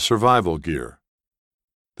pouch of survival gear.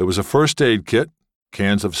 There was a first aid kit,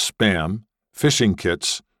 cans of Spam, fishing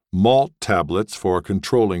kits, malt tablets for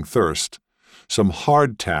controlling thirst, some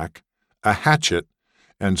hardtack, a hatchet,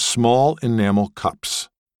 and small enamel cups.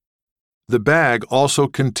 The bag also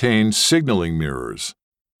contained signaling mirrors,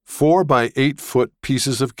 4 by 8-foot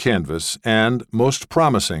pieces of canvas, and, most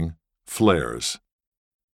promising, flares.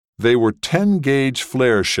 They were 10-gauge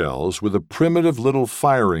flare shells with a primitive little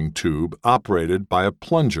firing tube operated by a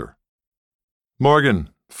plunger. "Morgan,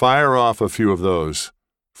 fire off a few of those,"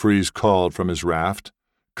 Freeze called from his raft,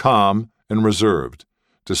 calm and reserved,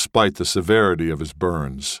 despite the severity of his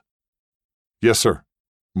burns. "Yes, sir,"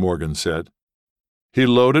 Morgan said. He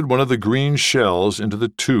loaded one of the green shells into the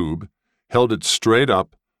tube, held it straight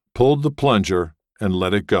up, pulled the plunger, and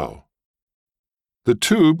let it go. The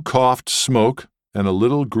tube coughed smoke, and a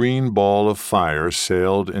little green ball of fire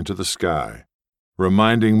sailed into the sky,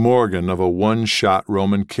 reminding Morgan of a one-shot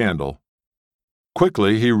Roman candle.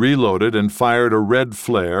 Quickly he reloaded and fired a red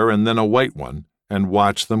flare and then a white one, and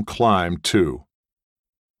watched them climb too.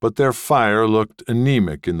 But their fire looked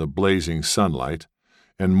anemic in the blazing sunlight,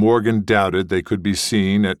 and Morgan doubted they could be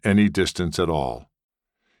seen at any distance at all.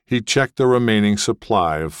 He checked the remaining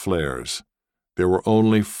supply of flares. There were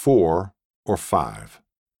only 4 or 5.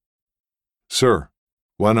 "Sir,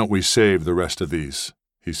 why don't we save the rest of these?"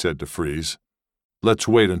 he said to Freeze. "Let's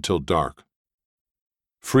wait until dark."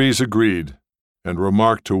 Freeze agreed, and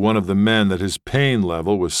remarked to one of the men that his pain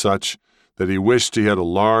level was such that he wished he had a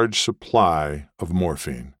large supply of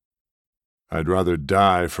morphine. "I'd rather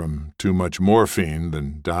die from too much morphine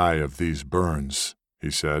than die of these burns,"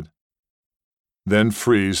 he said. Then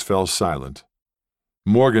Freeze fell silent.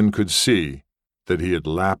 Morgan could see that he had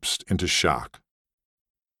lapsed into shock.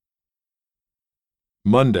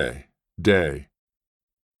 Monday, day.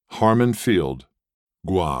 Harmon Field,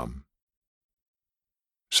 Guam.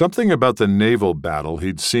 Something about the naval battle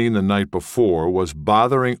he'd seen the night before was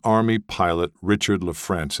bothering Army pilot Richard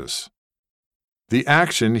LaFrancis. The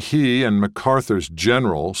action he and MacArthur's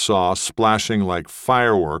general saw splashing like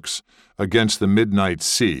fireworks against the midnight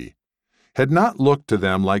sea had not looked to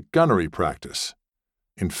them like gunnery practice.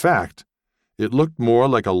 In fact, it looked more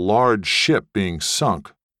like a large ship being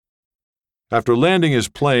sunk. After landing his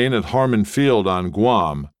plane at Harmon Field on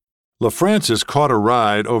Guam, LaFrancis caught a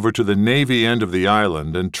ride over to the Navy end of the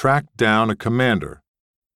island and tracked down a commander.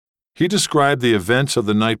 He described the events of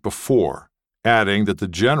the night before, adding that the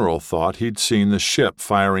general thought he'd seen the ship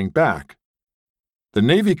firing back. The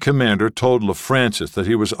Navy commander told LaFrancis that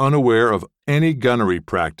he was unaware of any gunnery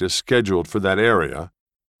practice scheduled for that area,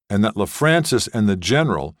 and that LaFrancis and the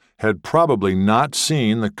general had probably not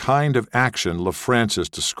seen the kind of action LaFrancis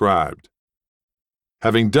described.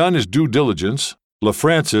 Having done his due diligence,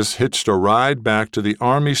 LaFrancis hitched a ride back to the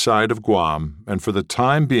Army side of Guam and for the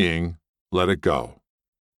time being let it go.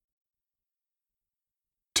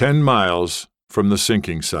 10 miles from the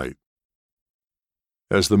sinking site.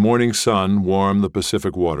 As the morning sun warmed the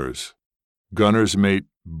Pacific waters, gunner's mate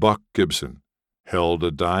Buck Gibson held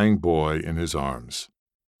a dying boy in his arms.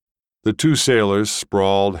 The two sailors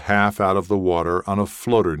sprawled half out of the water on a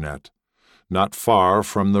floater net, not far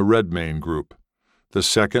from the Redmayne group, the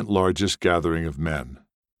second largest gathering of men.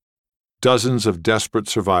 Dozens of desperate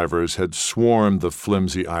survivors had swarmed the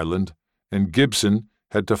flimsy island, and Gibson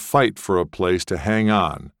had to fight for a place to hang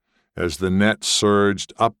on as the net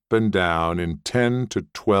surged up and down in 10 to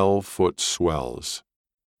 12-foot swells.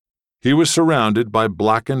 He was surrounded by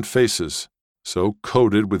blackened faces, so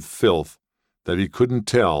coated with filth that he couldn't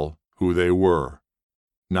tell who they were,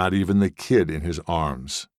 not even the kid in his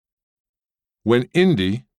arms. When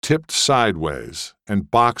Indy tipped sideways and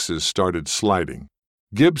boxes started sliding,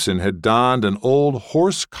 Gibson had donned an old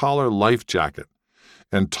horse-collar life jacket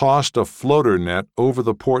and tossed a floater net over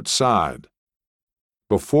the port side.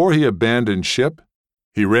 Before he abandoned ship,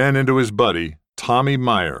 he ran into his buddy, Tommy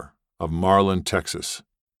Meyer of Marlin, Texas.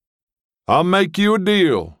 "I'll make you a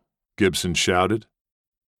deal," Gibson shouted.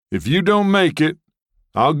 "If you don't make it,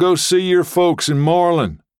 I'll go see your folks in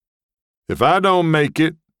Marlin. If I don't make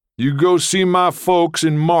it, you go see my folks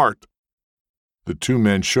in Mart." The two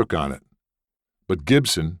men shook on it, but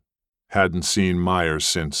Gibson hadn't seen Meyer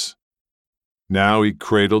since. Now he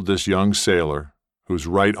cradled this young sailor, whose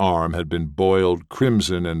right arm had been boiled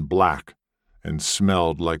crimson and black and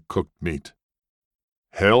smelled like cooked meat.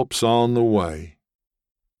 "Help's on the way,"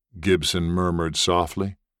 Gibson murmured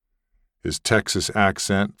softly, his Texas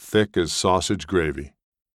accent thick as sausage gravy.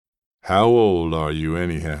 "How old are you,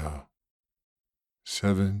 anyhow?"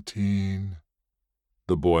 17,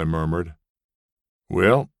 the boy murmured.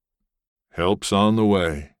 "Well, help's on the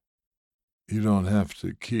way." "You don't have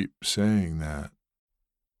to keep saying that.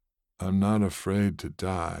 I'm not afraid to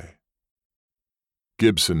die."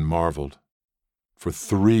 Gibson marveled. For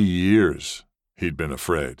 3 years he'd been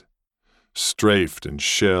afraid, strafed and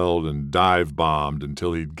shelled and dive-bombed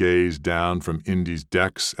until he'd gazed down from Indy's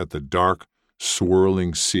decks at the dark,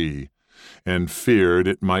 swirling sea and feared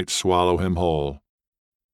it might swallow him whole.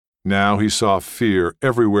 Now he saw fear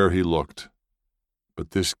everywhere he looked,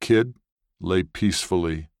 but this kid lay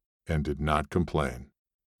peacefully and did not complain.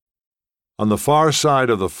 On the far side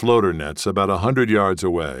of the floater nets, about 100 yards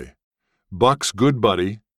away, Buck's good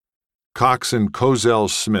buddy, coxswain Cozell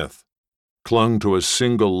Smith, clung to a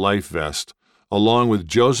single life vest along with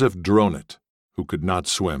Joseph Dronett, who could not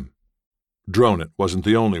swim. Dronett wasn't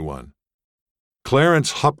the only one.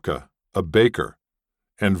 Clarence Hupka, a baker,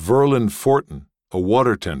 and Verlin Fortin, a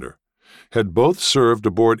water tender, had both served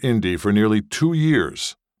aboard Indy for nearly 2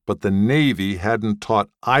 years, but the Navy hadn't taught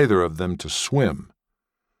either of them to swim.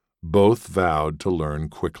 Both vowed to learn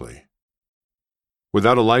quickly.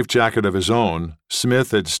 Without a life jacket of his own,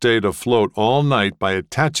 Smith had stayed afloat all night by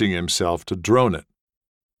attaching himself to Dronett.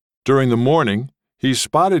 During the morning, he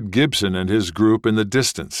spotted Gibson and his group in the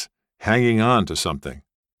distance, hanging on to something.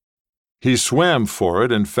 He swam for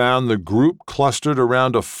it and found the group clustered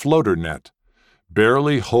around a floater net,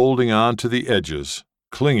 barely holding on to the edges,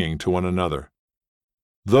 clinging to one another.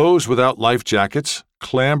 Those without life jackets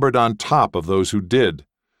clambered on top of those who did,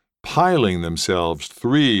 piling themselves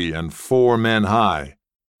 3 and 4 men high.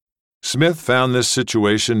 Smith found this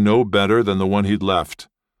situation no better than the one he'd left,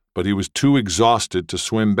 but he was too exhausted to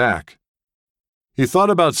swim back. He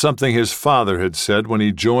thought about something his father had said when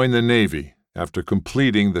he joined the Navy after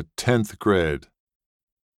completing the 10th grade.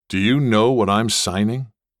 "Do you know what I'm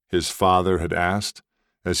signing?" his father had asked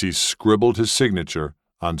as he scribbled his signature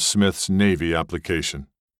on Smith's Navy application.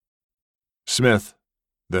 Smith,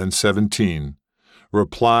 then 17,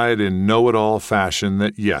 replied in know-it-all fashion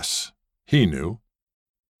that yes, he knew.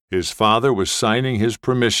 His father was signing his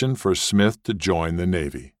permission for Smith to join the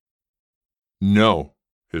Navy. "No,"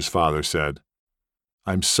 his father said.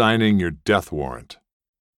 "I'm signing your death warrant."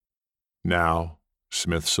 Now,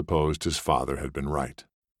 Smith supposed his father had been right.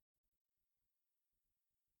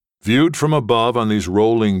 Viewed from above on these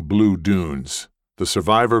rolling blue dunes, the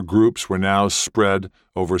survivor groups were now spread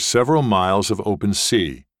over several miles of open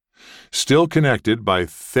sea, still connected by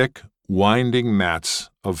thick, winding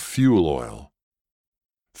mats of fuel oil.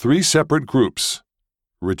 3 separate groups,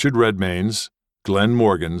 Richard Redmayne's, Glenn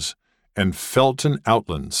Morgan's, and Felton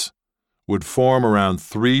Outland's, would form around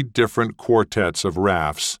 3 different quartets of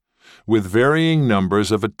rafts with varying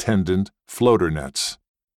numbers of attendant floater nets.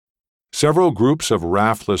 Several groups of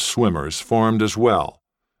raftless swimmers formed as well,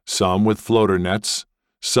 some with floater nets,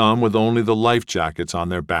 some with only the life jackets on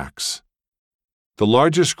their backs. The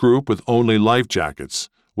largest group with only life jackets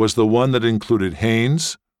was the one that included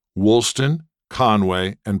Haynes, Woolston,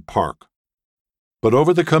 Conway, and Park. But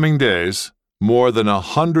over the coming days, more than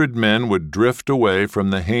 100 men would drift away from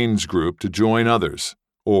the Haynes group to join others,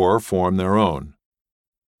 or form their own.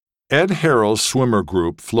 Ed Harrell's swimmer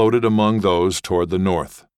group floated among those toward the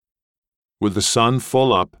north. With the sun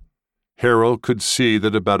full up, Harrell could see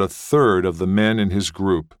that about 1/3 of the men in his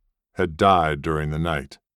group had died during the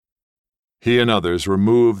night. He and others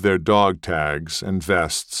removed their dog tags and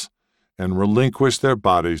vests and relinquished their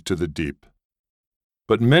bodies to the deep.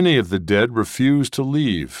 But many of the dead refused to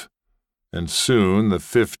leave, and soon the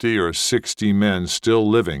 50 or 60 men still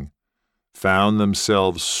living found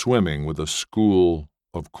themselves swimming with a school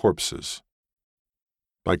of corpses.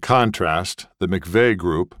 By contrast, the McVeigh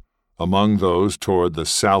group, among those toward the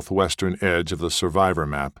southwestern edge of the survivor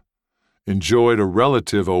map, enjoyed a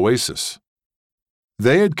relative oasis.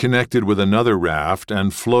 They had connected with another raft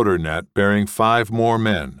and floater net bearing 5 more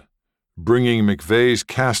men, bringing McVeigh's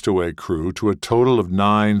castaway crew to a total of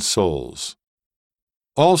 9 souls.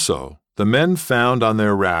 Also, the men found on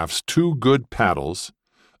their rafts 2 good paddles,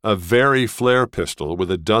 a very flare pistol with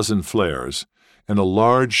a dozen flares, and a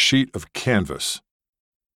large sheet of canvas.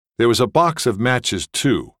 There was a box of matches,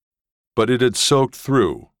 too, but it had soaked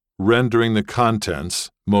through, rendering the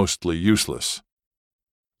contents mostly useless.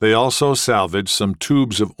 They also salvaged some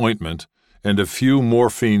tubes of ointment and a few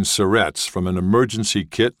morphine syrettes from an emergency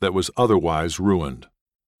kit that was otherwise ruined.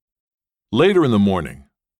 Later in the morning,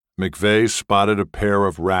 McVeigh spotted a pair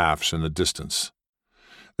of rafts in the distance.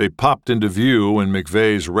 They popped into view when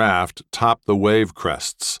McVeigh's raft topped the wave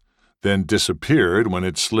crests, then disappeared when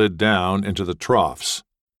it slid down into the troughs.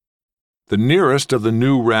 The nearest of the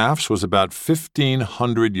new rafts was about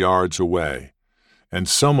 1,500 yards away, and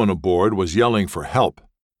someone aboard was yelling for help.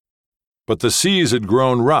 But the seas had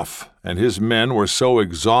grown rough, and his men were so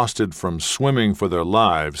exhausted from swimming for their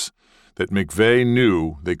lives that McVeigh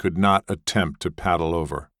knew they could not attempt to paddle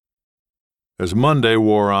over. As Monday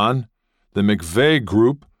wore on, the McVeigh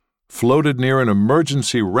group floated near an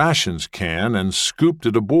emergency rations can and scooped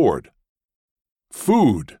it aboard.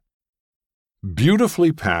 Food!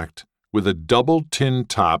 Beautifully packed, with a double tin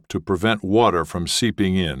top to prevent water from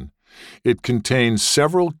seeping in, it contained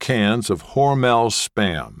several cans of Hormel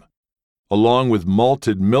Spam, along with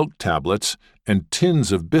malted milk tablets and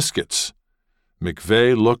tins of biscuits.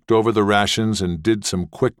 McVeigh looked over the rations and did some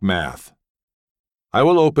quick math. "I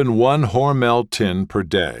will open 1 Hormel tin per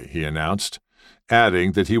day," he announced,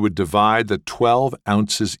 adding that he would divide the 12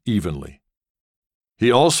 ounces evenly.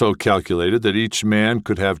 He also calculated that each man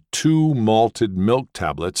could have 2 malted milk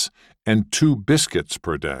tablets and 2 biscuits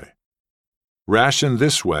per day. Rationed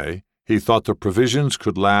this way, he thought the provisions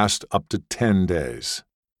could last up to 10 days.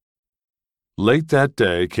 Late that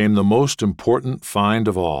day came the most important find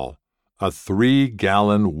of all, a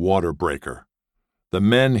 3-gallon water breaker. The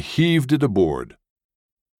men heaved it aboard.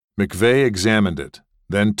 McVeigh examined it,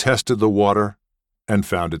 then tested the water, and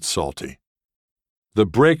found it salty. The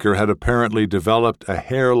breaker had apparently developed a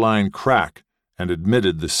hairline crack and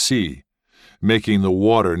admitted the sea, making the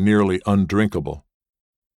water nearly undrinkable.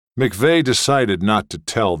 McVeigh decided not to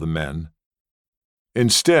tell the men.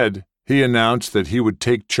 Instead, he announced that he would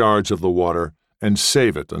take charge of the water and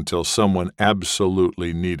save it until someone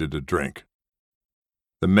absolutely needed a drink.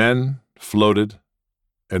 The men floated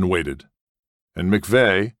and waited, and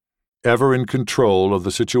McVeigh, ever in control of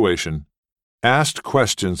the situation, asked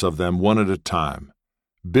questions of them one at a time,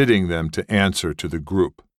 bidding them to answer to the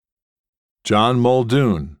group. John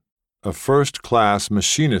Muldoon, a first-class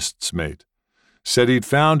machinist's mate, said he'd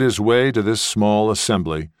found his way to this small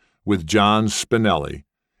assembly with John Spinelli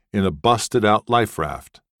in a busted-out life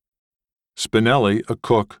raft. Spinelli, a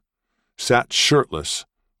cook, sat shirtless,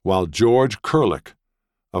 while George Kurlick,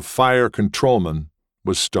 a fire controlman,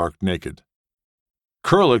 was stark naked.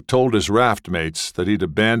 Kurlick told his raft mates that he'd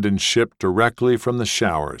abandoned ship directly from the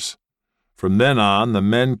showers, From then on, the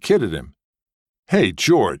men kidded him. "Hey,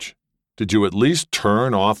 George, did you at least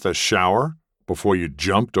turn off the shower before you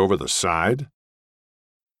jumped over the side?"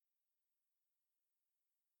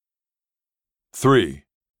 3.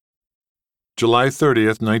 July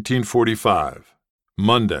 30th, 1945.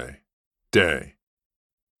 Monday. Day.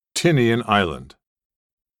 Tinian Island.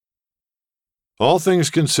 All things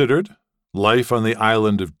considered, life on the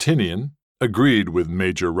island of Tinian agreed with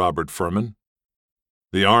Major Robert Furman.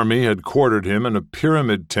 The Army had quartered him in a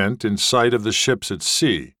pyramid tent in sight of the ships at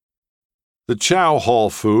sea. The chow hall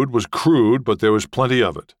food was crude, but there was plenty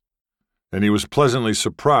of it, and he was pleasantly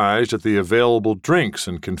surprised at the available drinks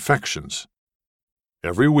and confections.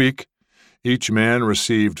 Every week, each man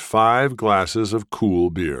received 5 glasses of cool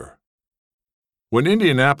beer. When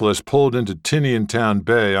Indianapolis pulled into Tiniantown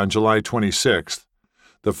Bay on July 26th,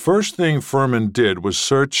 the first thing Furman did was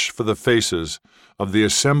search for the faces of the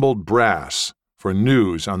assembled brass for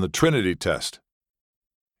news on the Trinity test.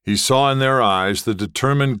 He saw in their eyes the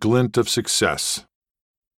determined glint of success.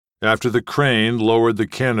 After the crane lowered the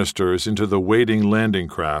canisters into the waiting landing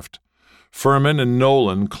craft, Furman and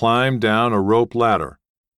Nolan climbed down a rope ladder,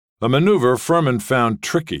 a maneuver Furman found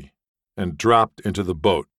tricky, and dropped into the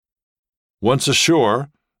boat. Once ashore,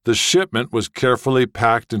 the shipment was carefully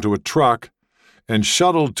packed into a truck and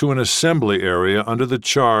shuttled to an assembly area under the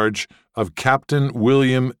charge of Captain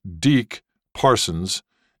William Deke Parsons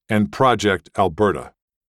and Project Alberta.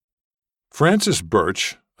 Francis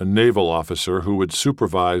Birch, a naval officer who would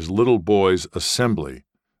supervise little boys' assembly,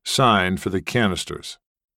 signed for the canisters.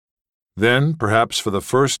 Then, perhaps for the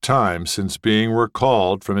first time since being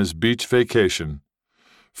recalled from his beach vacation,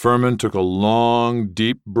 Furman took a long,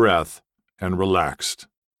 deep breath and relaxed.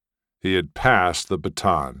 He had passed the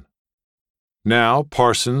baton. Now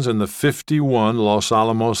Parsons and the 51 Los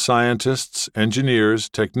Alamos scientists, engineers,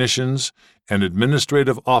 technicians, and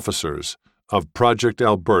administrative officers of Project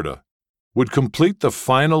Alberta would complete the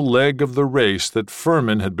final leg of the race that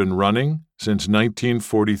Furman had been running since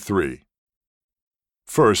 1943.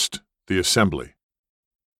 First, the assembly.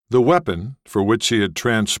 The weapon, for which he had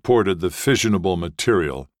transported the fissionable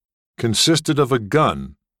material, consisted of a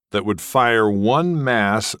gun that would fire one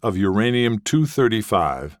mass of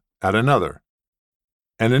uranium-235 at another.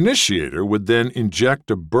 An initiator would then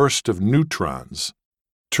inject a burst of neutrons,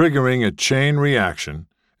 triggering a chain reaction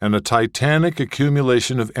and a titanic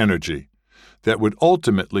accumulation of energy that would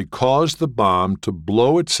ultimately cause the bomb to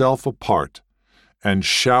blow itself apart and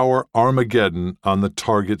shower Armageddon on the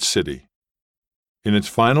target city. In its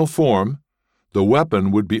final form, the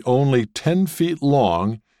weapon would be only 10 feet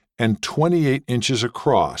long and 28 inches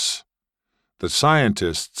across. The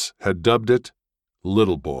scientists had dubbed it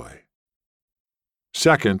Little Boy.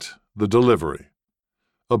 Second, the delivery.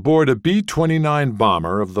 Aboard a B-29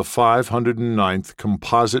 bomber of the 509th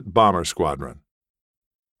Composite Bomber Squadron.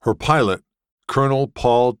 Her pilot, Colonel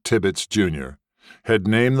Paul Tibbets, Jr., had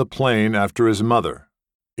named the plane after his mother,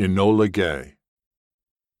 Enola Gay.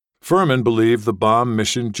 Furman believed the bomb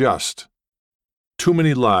mission just. Too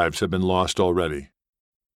many lives had been lost already.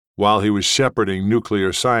 While he was shepherding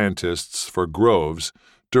nuclear scientists for Groves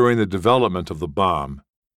during the development of the bomb,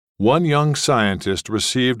 one young scientist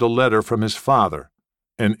received a letter from his father,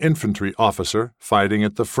 an infantry officer fighting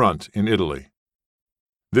at the front in Italy.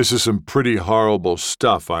 "This is some pretty horrible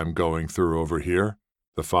stuff I'm going through over here,"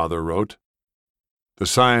 the father wrote. The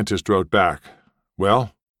scientist wrote back,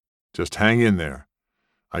 "Well, just hang in there.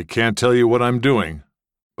 I can't tell you what I'm doing,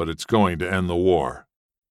 but it's going to end the war."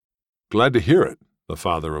 "Glad to hear it," the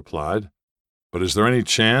father replied. "But is there any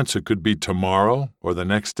chance it could be tomorrow or the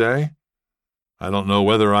next day? I don't know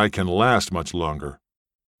whether I can last much longer."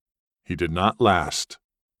 He did not last,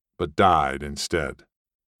 but died instead.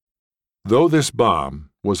 Though this bomb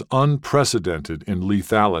was unprecedented in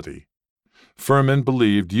lethality, Furman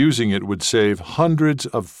believed using it would save hundreds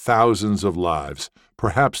of thousands of lives,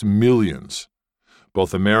 perhaps millions,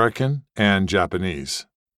 both American and Japanese.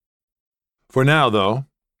 For now, though,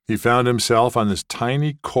 he found himself on this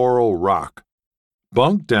tiny coral rock,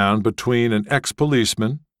 bunked down between an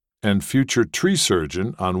ex-policeman and future tree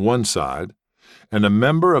surgeon on one side and a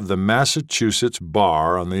member of the Massachusetts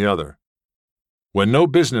Bar on the other. When no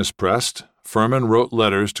business pressed, Furman wrote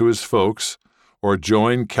letters to his folks or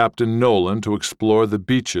joined Captain Nolan to explore the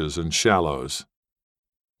beaches and shallows.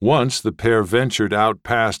 Once the pair ventured out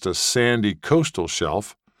past a sandy coastal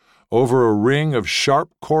shelf, over a ring of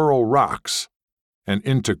sharp coral rocks, and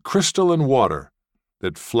into crystalline water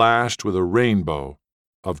that flashed with a rainbow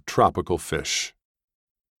of tropical fish.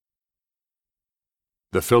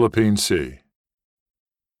 The Philippine Sea.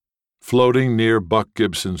 Floating near Buck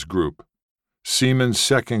Gibson's group, Seaman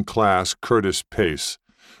Second Class Curtis Pace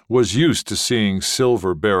was used to seeing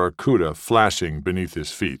silver barracuda flashing beneath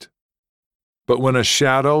his feet. But when a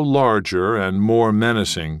shadow larger and more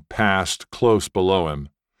menacing passed close below him,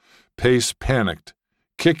 Pace panicked,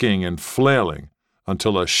 kicking and flailing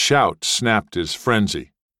until a shout snapped his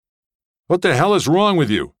frenzy. "What the hell is wrong with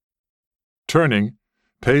you?" Turning,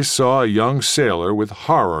 Pace saw a young sailor with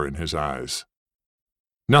horror in his eyes.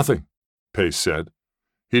 "Nothing," Pace said.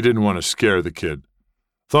 He didn't want to scare the kid.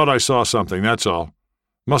 "Thought I saw something, that's all.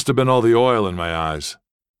 Must have been all the oil in my eyes."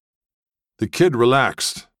 The kid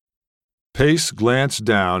relaxed. Pace glanced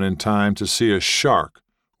down in time to see a shark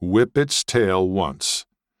whip its tail once,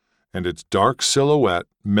 and its dark silhouette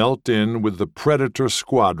melt in with the predator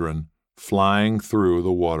squadron flying through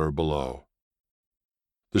the water below.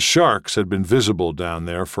 The sharks had been visible down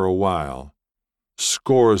there for a while,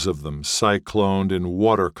 scores of them cycloned in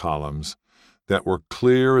water columns that were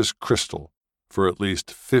clear as crystal for at least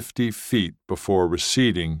 50 feet before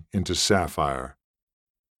receding into sapphire.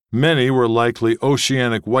 Many were likely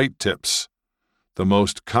oceanic whitetips, the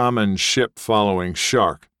most common ship-following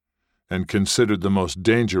shark, and considered the most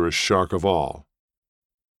dangerous shark of all.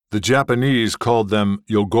 The Japanese called them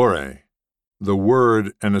yogore, the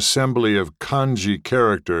word an assembly of kanji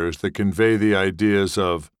characters that convey the ideas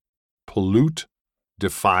of pollute,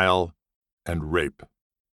 defile, and rape.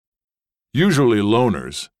 Usually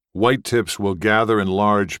loners, whitetips will gather in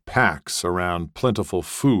large packs around plentiful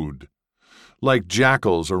food, like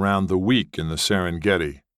jackals around the weak in the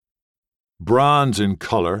Serengeti. Bronze in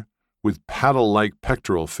color, with paddle-like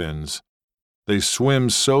pectoral fins, they swim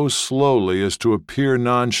so slowly as to appear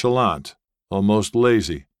nonchalant, almost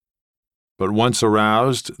lazy. But once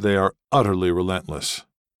aroused, they are utterly relentless.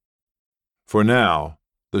 For now,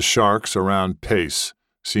 the sharks around Pace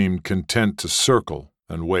seemed content to circle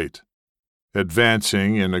and wait,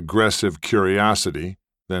 advancing in aggressive curiosity,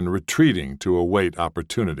 then retreating to await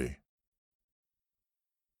opportunity.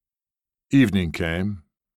 Evening came,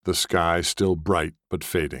 the sky still bright but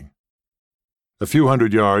fading. A few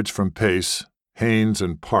hundred yards from Pace, Haynes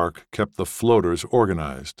and Park kept the floaters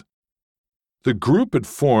organized. The group had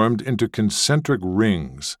formed into concentric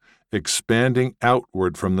rings, expanding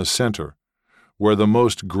outward from the center, where the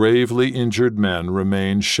most gravely injured men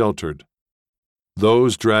remained sheltered.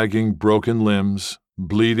 Those dragging broken limbs,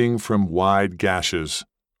 bleeding from wide gashes,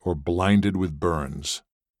 or blinded with burns.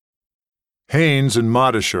 Haynes and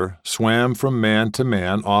Modisher swam from man to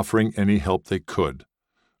man, offering any help they could,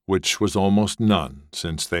 which was almost none,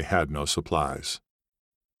 since they had no supplies.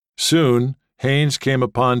 Soon, Haynes came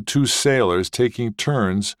upon two sailors taking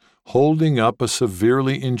turns holding up a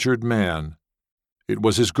severely injured man. It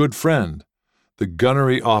was his good friend, the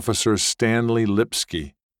gunnery officer Stanley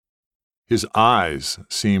Lipsky. His eyes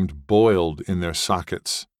seemed boiled in their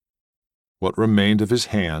sockets. What remained of his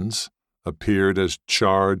hands appeared as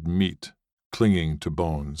charred meat clinging to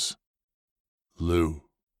bones. "Lou,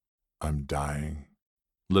 I'm dying,"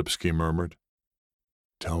 Lipsky murmured.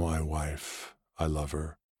 "Tell my wife I love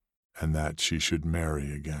her and that she should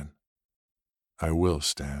marry again." "I will,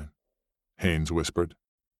 Stan," Haynes whispered.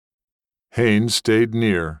 Haynes stayed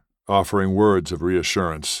near, offering words of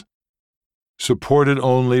reassurance. Supported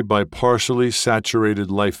only by partially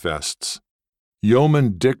saturated life vests,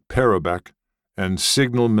 Yeoman Dick Parobeck and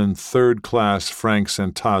Signalman Third Class Frank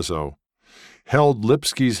Santazzo held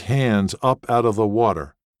Lipsky's hands up out of the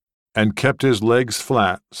water and kept his legs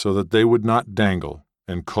flat so that they would not dangle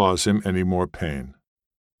and cause him any more pain.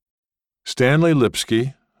 Stanley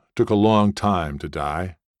Lipsky took a long time to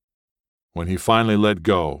die. When he finally let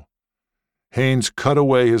go, Haynes cut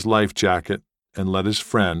away his life jacket and let his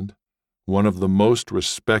friend, one of the most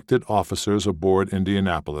respected officers aboard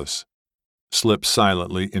Indianapolis, slip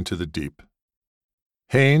silently into the deep.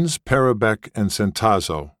 Haynes, Parobeck, and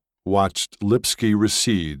Santazzo watched Lipsky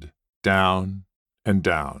recede down and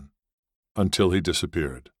down until he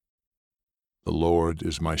disappeared. "The Lord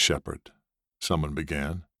is my shepherd," someone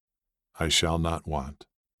began. "I shall not want.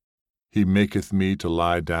 He maketh me to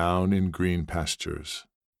lie down in green pastures.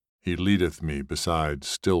 He leadeth me beside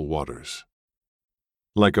still waters."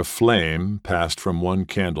 Like a flame passed from one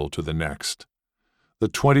candle to the next, the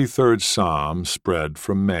 23rd Psalm spread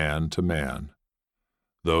from man to man,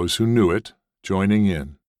 those who knew it joining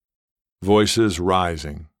in, voices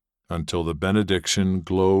rising until the benediction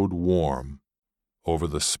glowed warm over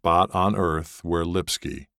the spot on earth where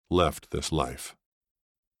Lipsky left this life.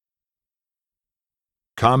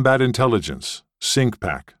 Combat Intelligence,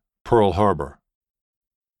 SINCPAC, Pearl Harbor.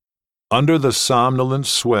 Under the somnolent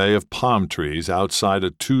sway of palm trees outside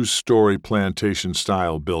a 2-story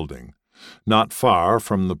plantation-style building, not far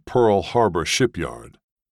from the Pearl Harbor shipyard,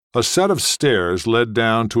 A set of stairs led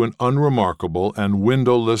down to an unremarkable and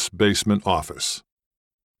windowless basement office.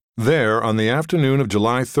 There, on the afternoon of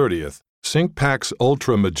July 30th, Sinkpak's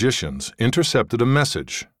ultra-magicians intercepted a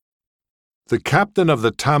message. The captain of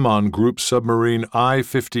the Tamon Group submarine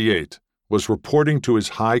I-58 was reporting to his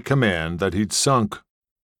high command that he'd sunk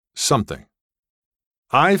something.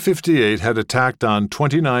 I-58 had attacked on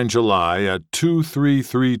 29 July at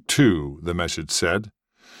 2332, the message said.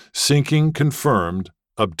 Sinking confirmed,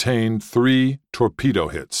 obtained 3 torpedo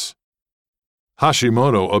hits.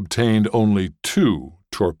 Hashimoto obtained only 2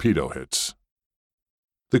 torpedo hits.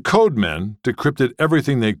 The codemen decrypted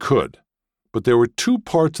everything they could, but there were 2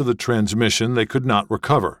 parts of the transmission they could not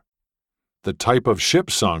recover: the type of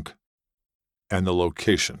ship sunk and the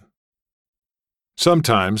location.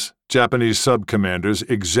 Sometimes Japanese sub-commanders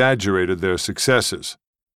exaggerated their successes,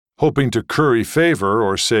 hoping to curry favor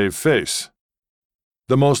or save face.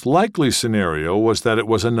 The most likely scenario was that it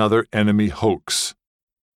was another enemy hoax.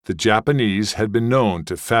 The Japanese had been known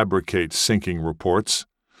to fabricate sinking reports,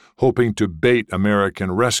 hoping to bait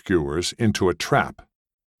American rescuers into a trap.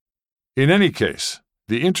 In any case,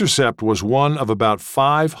 the intercept was one of about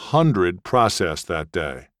 500 processed that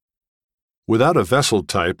day. Without a vessel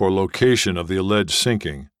type or location of the alleged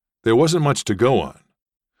sinking, there wasn't much to go on.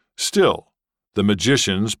 Still, the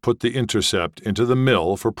magicians put the intercept into the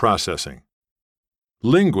mill for processing.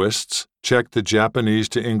 Linguists checked the Japanese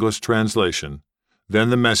to English translation. Then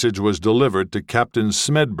the message was delivered to Captain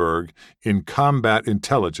Smedberg in Combat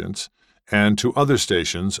Intelligence and to other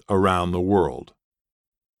stations around the world.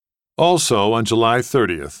 Also on July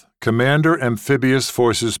 30th, Commander Amphibious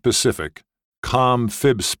Forces Pacific,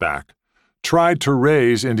 COMFIBSPAC, tried to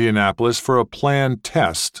raise Indianapolis for a planned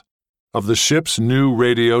test of the ship's new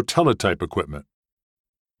radio teletype equipment.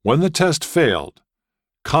 When the test failed,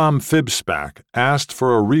 COMFIBSPAC asked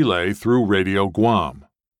for a relay through Radio Guam.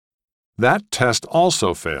 That test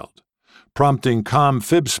also failed, prompting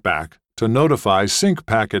COMFIBSPAC to notify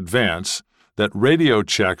Sinkpak Advance that radio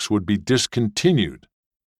checks would be discontinued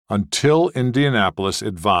until Indianapolis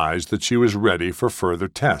advised that she was ready for further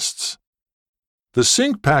tests. The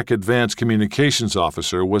Sinkpak Advance communications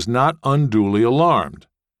officer was not unduly alarmed.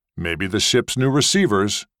 Maybe the ship's new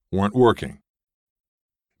receivers weren't working.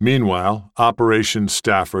 Meanwhile, operations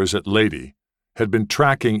staffers at Lady had been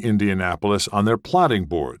tracking Indianapolis on their plotting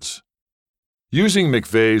boards. Using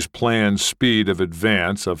McVeigh's planned speed of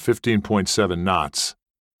advance of 15.7 knots,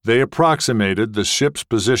 they approximated the ship's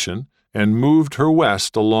position and moved her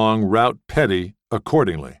west along Route Petty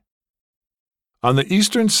accordingly. On the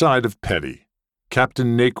eastern side of Petty,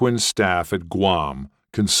 Captain Naquin's staff at Guam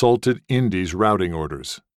consulted Indy's routing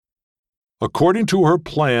orders. According to her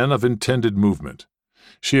plan of intended movement,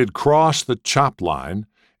 she had crossed the chop line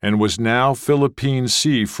and was now Philippine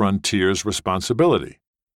Sea Frontier's responsibility.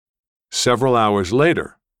 Several hours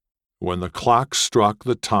later, when the clock struck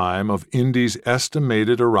the time of Indy's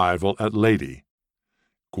estimated arrival at Leyte,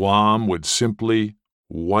 Guam would simply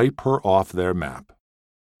wipe her off their map.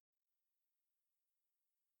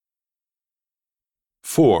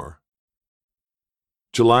 4.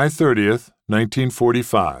 July 30th,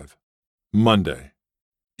 1945, Monday,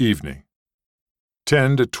 evening,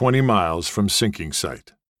 10 to 20 miles from sinking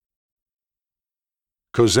site.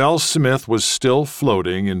 Cozell Smith was still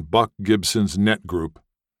floating in Buck Gibson's net group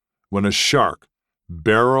when a shark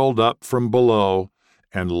barreled up from below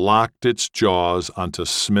and locked its jaws onto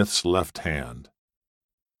Smith's left hand.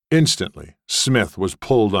 Instantly, Smith was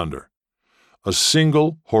pulled under. A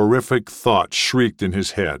single horrific thought shrieked in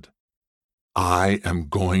his head. I am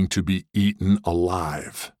going to be eaten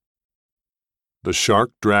alive. The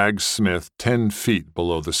shark dragged Smith 10 feet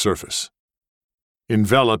below the surface.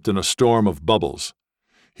 Enveloped in a storm of bubbles,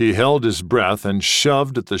 he held his breath and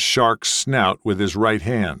shoved at the shark's snout with his right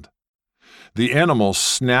hand. The animal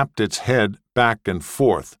snapped its head back and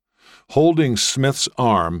forth, holding Smith's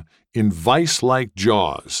arm in vice-like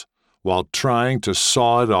jaws while trying to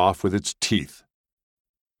saw it off with its teeth.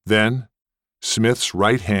 Then, Smith's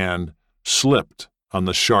right hand slipped on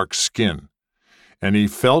the shark's skin, and he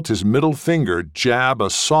felt his middle finger jab a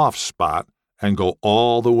soft spot and go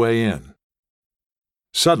all the way in.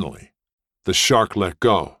 Suddenly, the shark let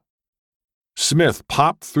go. Smith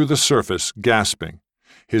popped through the surface, gasping,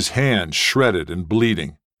 his hand shredded and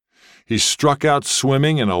bleeding. He struck out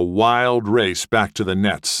swimming in a wild race back to the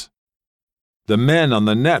nets. The men on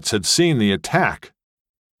the nets had seen the attack.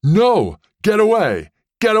 "No! Get away!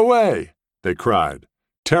 Get away!" they cried,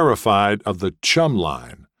 terrified of the chum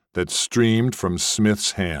line that streamed from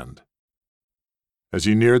Smith's hand. As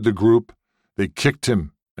he neared the group, they kicked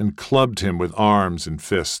him and clubbed him with arms and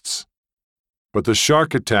fists. But the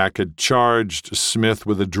shark attack had charged Smith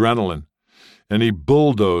with adrenaline, and he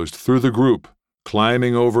bulldozed through the group,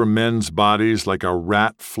 climbing over men's bodies like a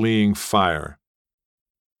rat fleeing fire.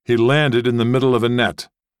 He landed in the middle of a net,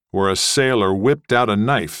 where a sailor whipped out a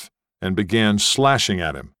knife and began slashing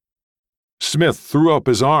at him. Smith threw up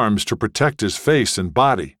his arms to protect his face and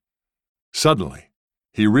body. Suddenly,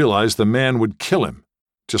 he realized the man would kill him,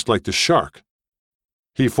 just like the shark.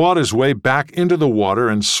 He fought his way back into the water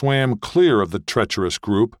and swam clear of the treacherous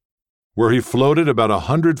group, where he floated about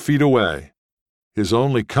 100 feet away. His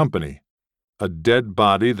only company, a dead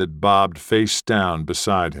body that bobbed face down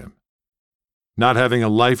beside him. Not having a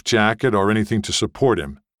life jacket or anything to support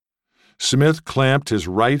him, Smith clamped his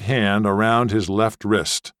right hand around his left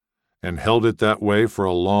wrist and held it that way for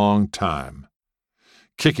a long time,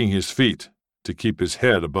 kicking his feet to keep his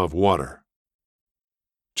head above water.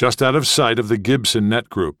 Just out of sight of the Gibson net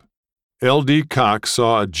group, L.D. Cox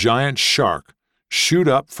saw a giant shark shoot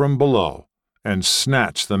up from below and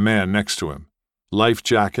snatch the man next to him, life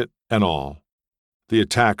jacket and all. The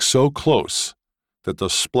attack so close that the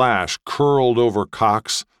splash curled over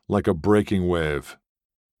Cox like a breaking wave.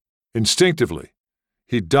 Instinctively,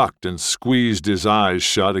 he ducked and squeezed his eyes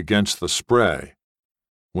shut against the spray.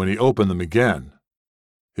 When he opened them again,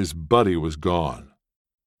 his buddy was gone.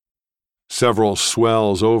 Several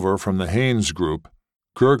swells over from the Haynes group,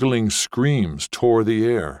 gurgling screams tore the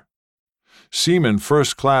air. Seaman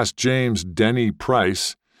First Class James Denny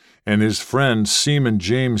Price and his friend Seaman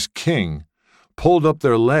James King pulled up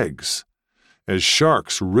their legs as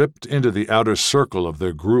sharks ripped into the outer circle of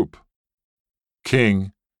their group.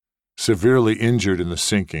 King, severely injured in the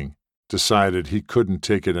sinking, decided he couldn't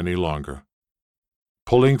take it any longer.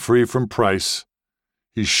 Pulling free from Price,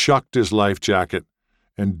 he shucked his life jacket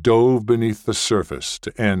and dove beneath the surface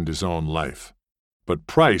to end his own life. But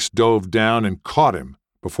Price dove down and caught him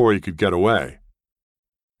before he could get away.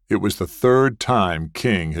 It was the third time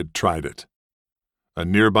King had tried it. A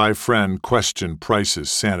nearby friend questioned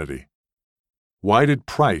Price's sanity. Why did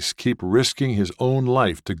Price keep risking his own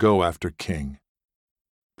life to go after King?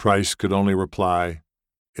 Price could only reply,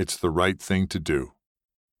 "It's the right thing to do."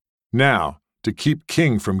 Now, to keep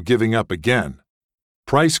King from giving up again,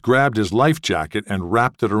 Price grabbed his life jacket and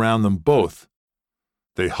wrapped it around them both.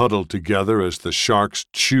 They huddled together as the sharks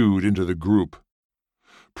chewed into the group.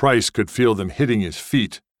 Price could feel them hitting his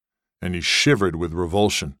feet, and he shivered with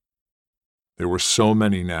revulsion. There were so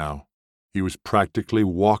many now, he was practically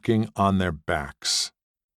walking on their backs.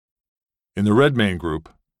 In the Redmayne group,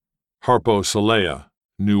 Harpo Salea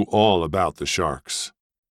knew all about the sharks.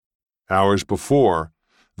 Hours before,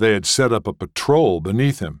 they had set up a patrol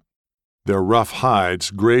beneath him, their rough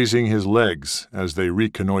hides grazing his legs as they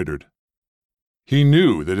reconnoitered. He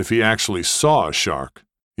knew that if he actually saw a shark,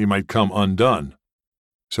 he might come undone,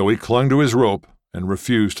 so he clung to his rope and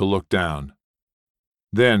refused to look down.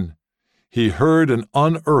 Then he heard an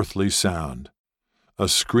unearthly sound, a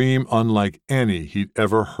scream unlike any he'd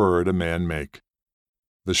ever heard a man make.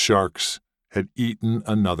 The sharks had eaten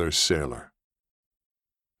another sailor.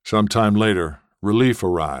 Sometime later, relief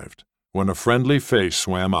arrived when a friendly face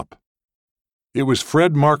swam up. It was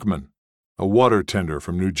Fred Markman, a water tender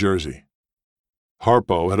from New Jersey.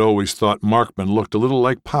 Harpo had always thought Markman looked a little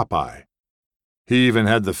like Popeye. He even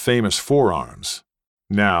had the famous forearms.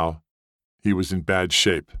 Now, he was in bad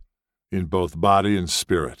shape, in both body and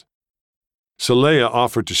spirit. Salea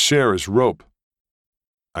offered to share his rope.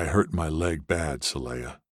 "I hurt my leg bad,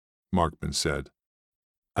 Salea," Markman said.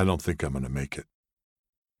 "I don't think I'm going to make it."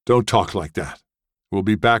 "Don't talk like that. We'll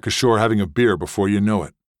be back ashore having a beer before you know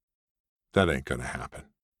it." "That ain't going to happen."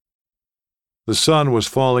 The sun was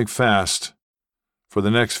falling fast. For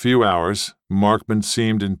the next few hours, Markman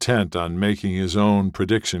seemed intent on making his own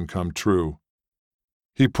prediction come true.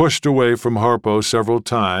 He pushed away from Harpo several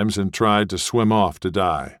times and tried to swim off to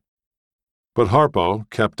die. But Harpo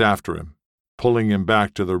kept after him, pulling him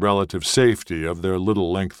back to the relative safety of their little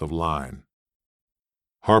length of line.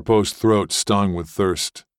 Harpo's throat stung with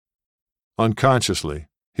thirst. Unconsciously,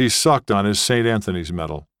 he sucked on his St. Anthony's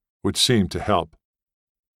medal, which seemed to help.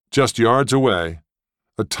 Just yards away,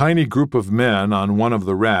 a tiny group of men on one of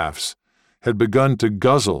the rafts had begun to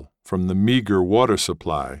guzzle from the meager water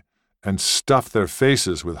supply and stuff their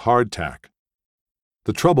faces with hardtack.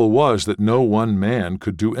 The trouble was that no one man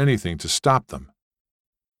could do anything to stop them.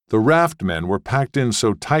 The raft men were packed in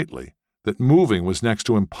so tightly that moving was next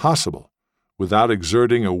to impossible without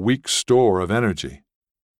exerting a weak store of energy.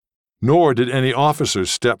 Nor did any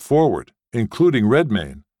officers step forward, including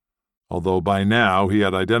Redmayne, although by now he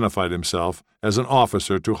had identified himself as an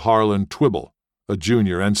officer to Harlan Twibble, a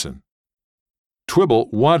junior ensign. Twibble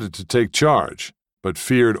wanted to take charge, but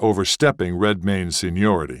feared overstepping Redmayne's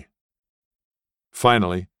seniority.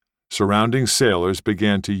 Finally, surrounding sailors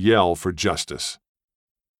began to yell for justice.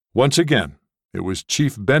 Once again, it was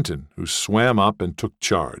Chief Benton who swam up and took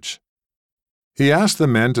charge. He asked the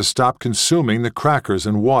men to stop consuming the crackers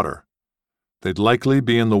and water. They'd likely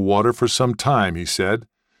be in the water for some time, he said,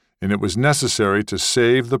 and it was necessary to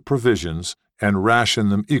save the provisions and ration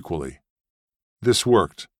them equally. This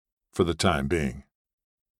worked for the time being.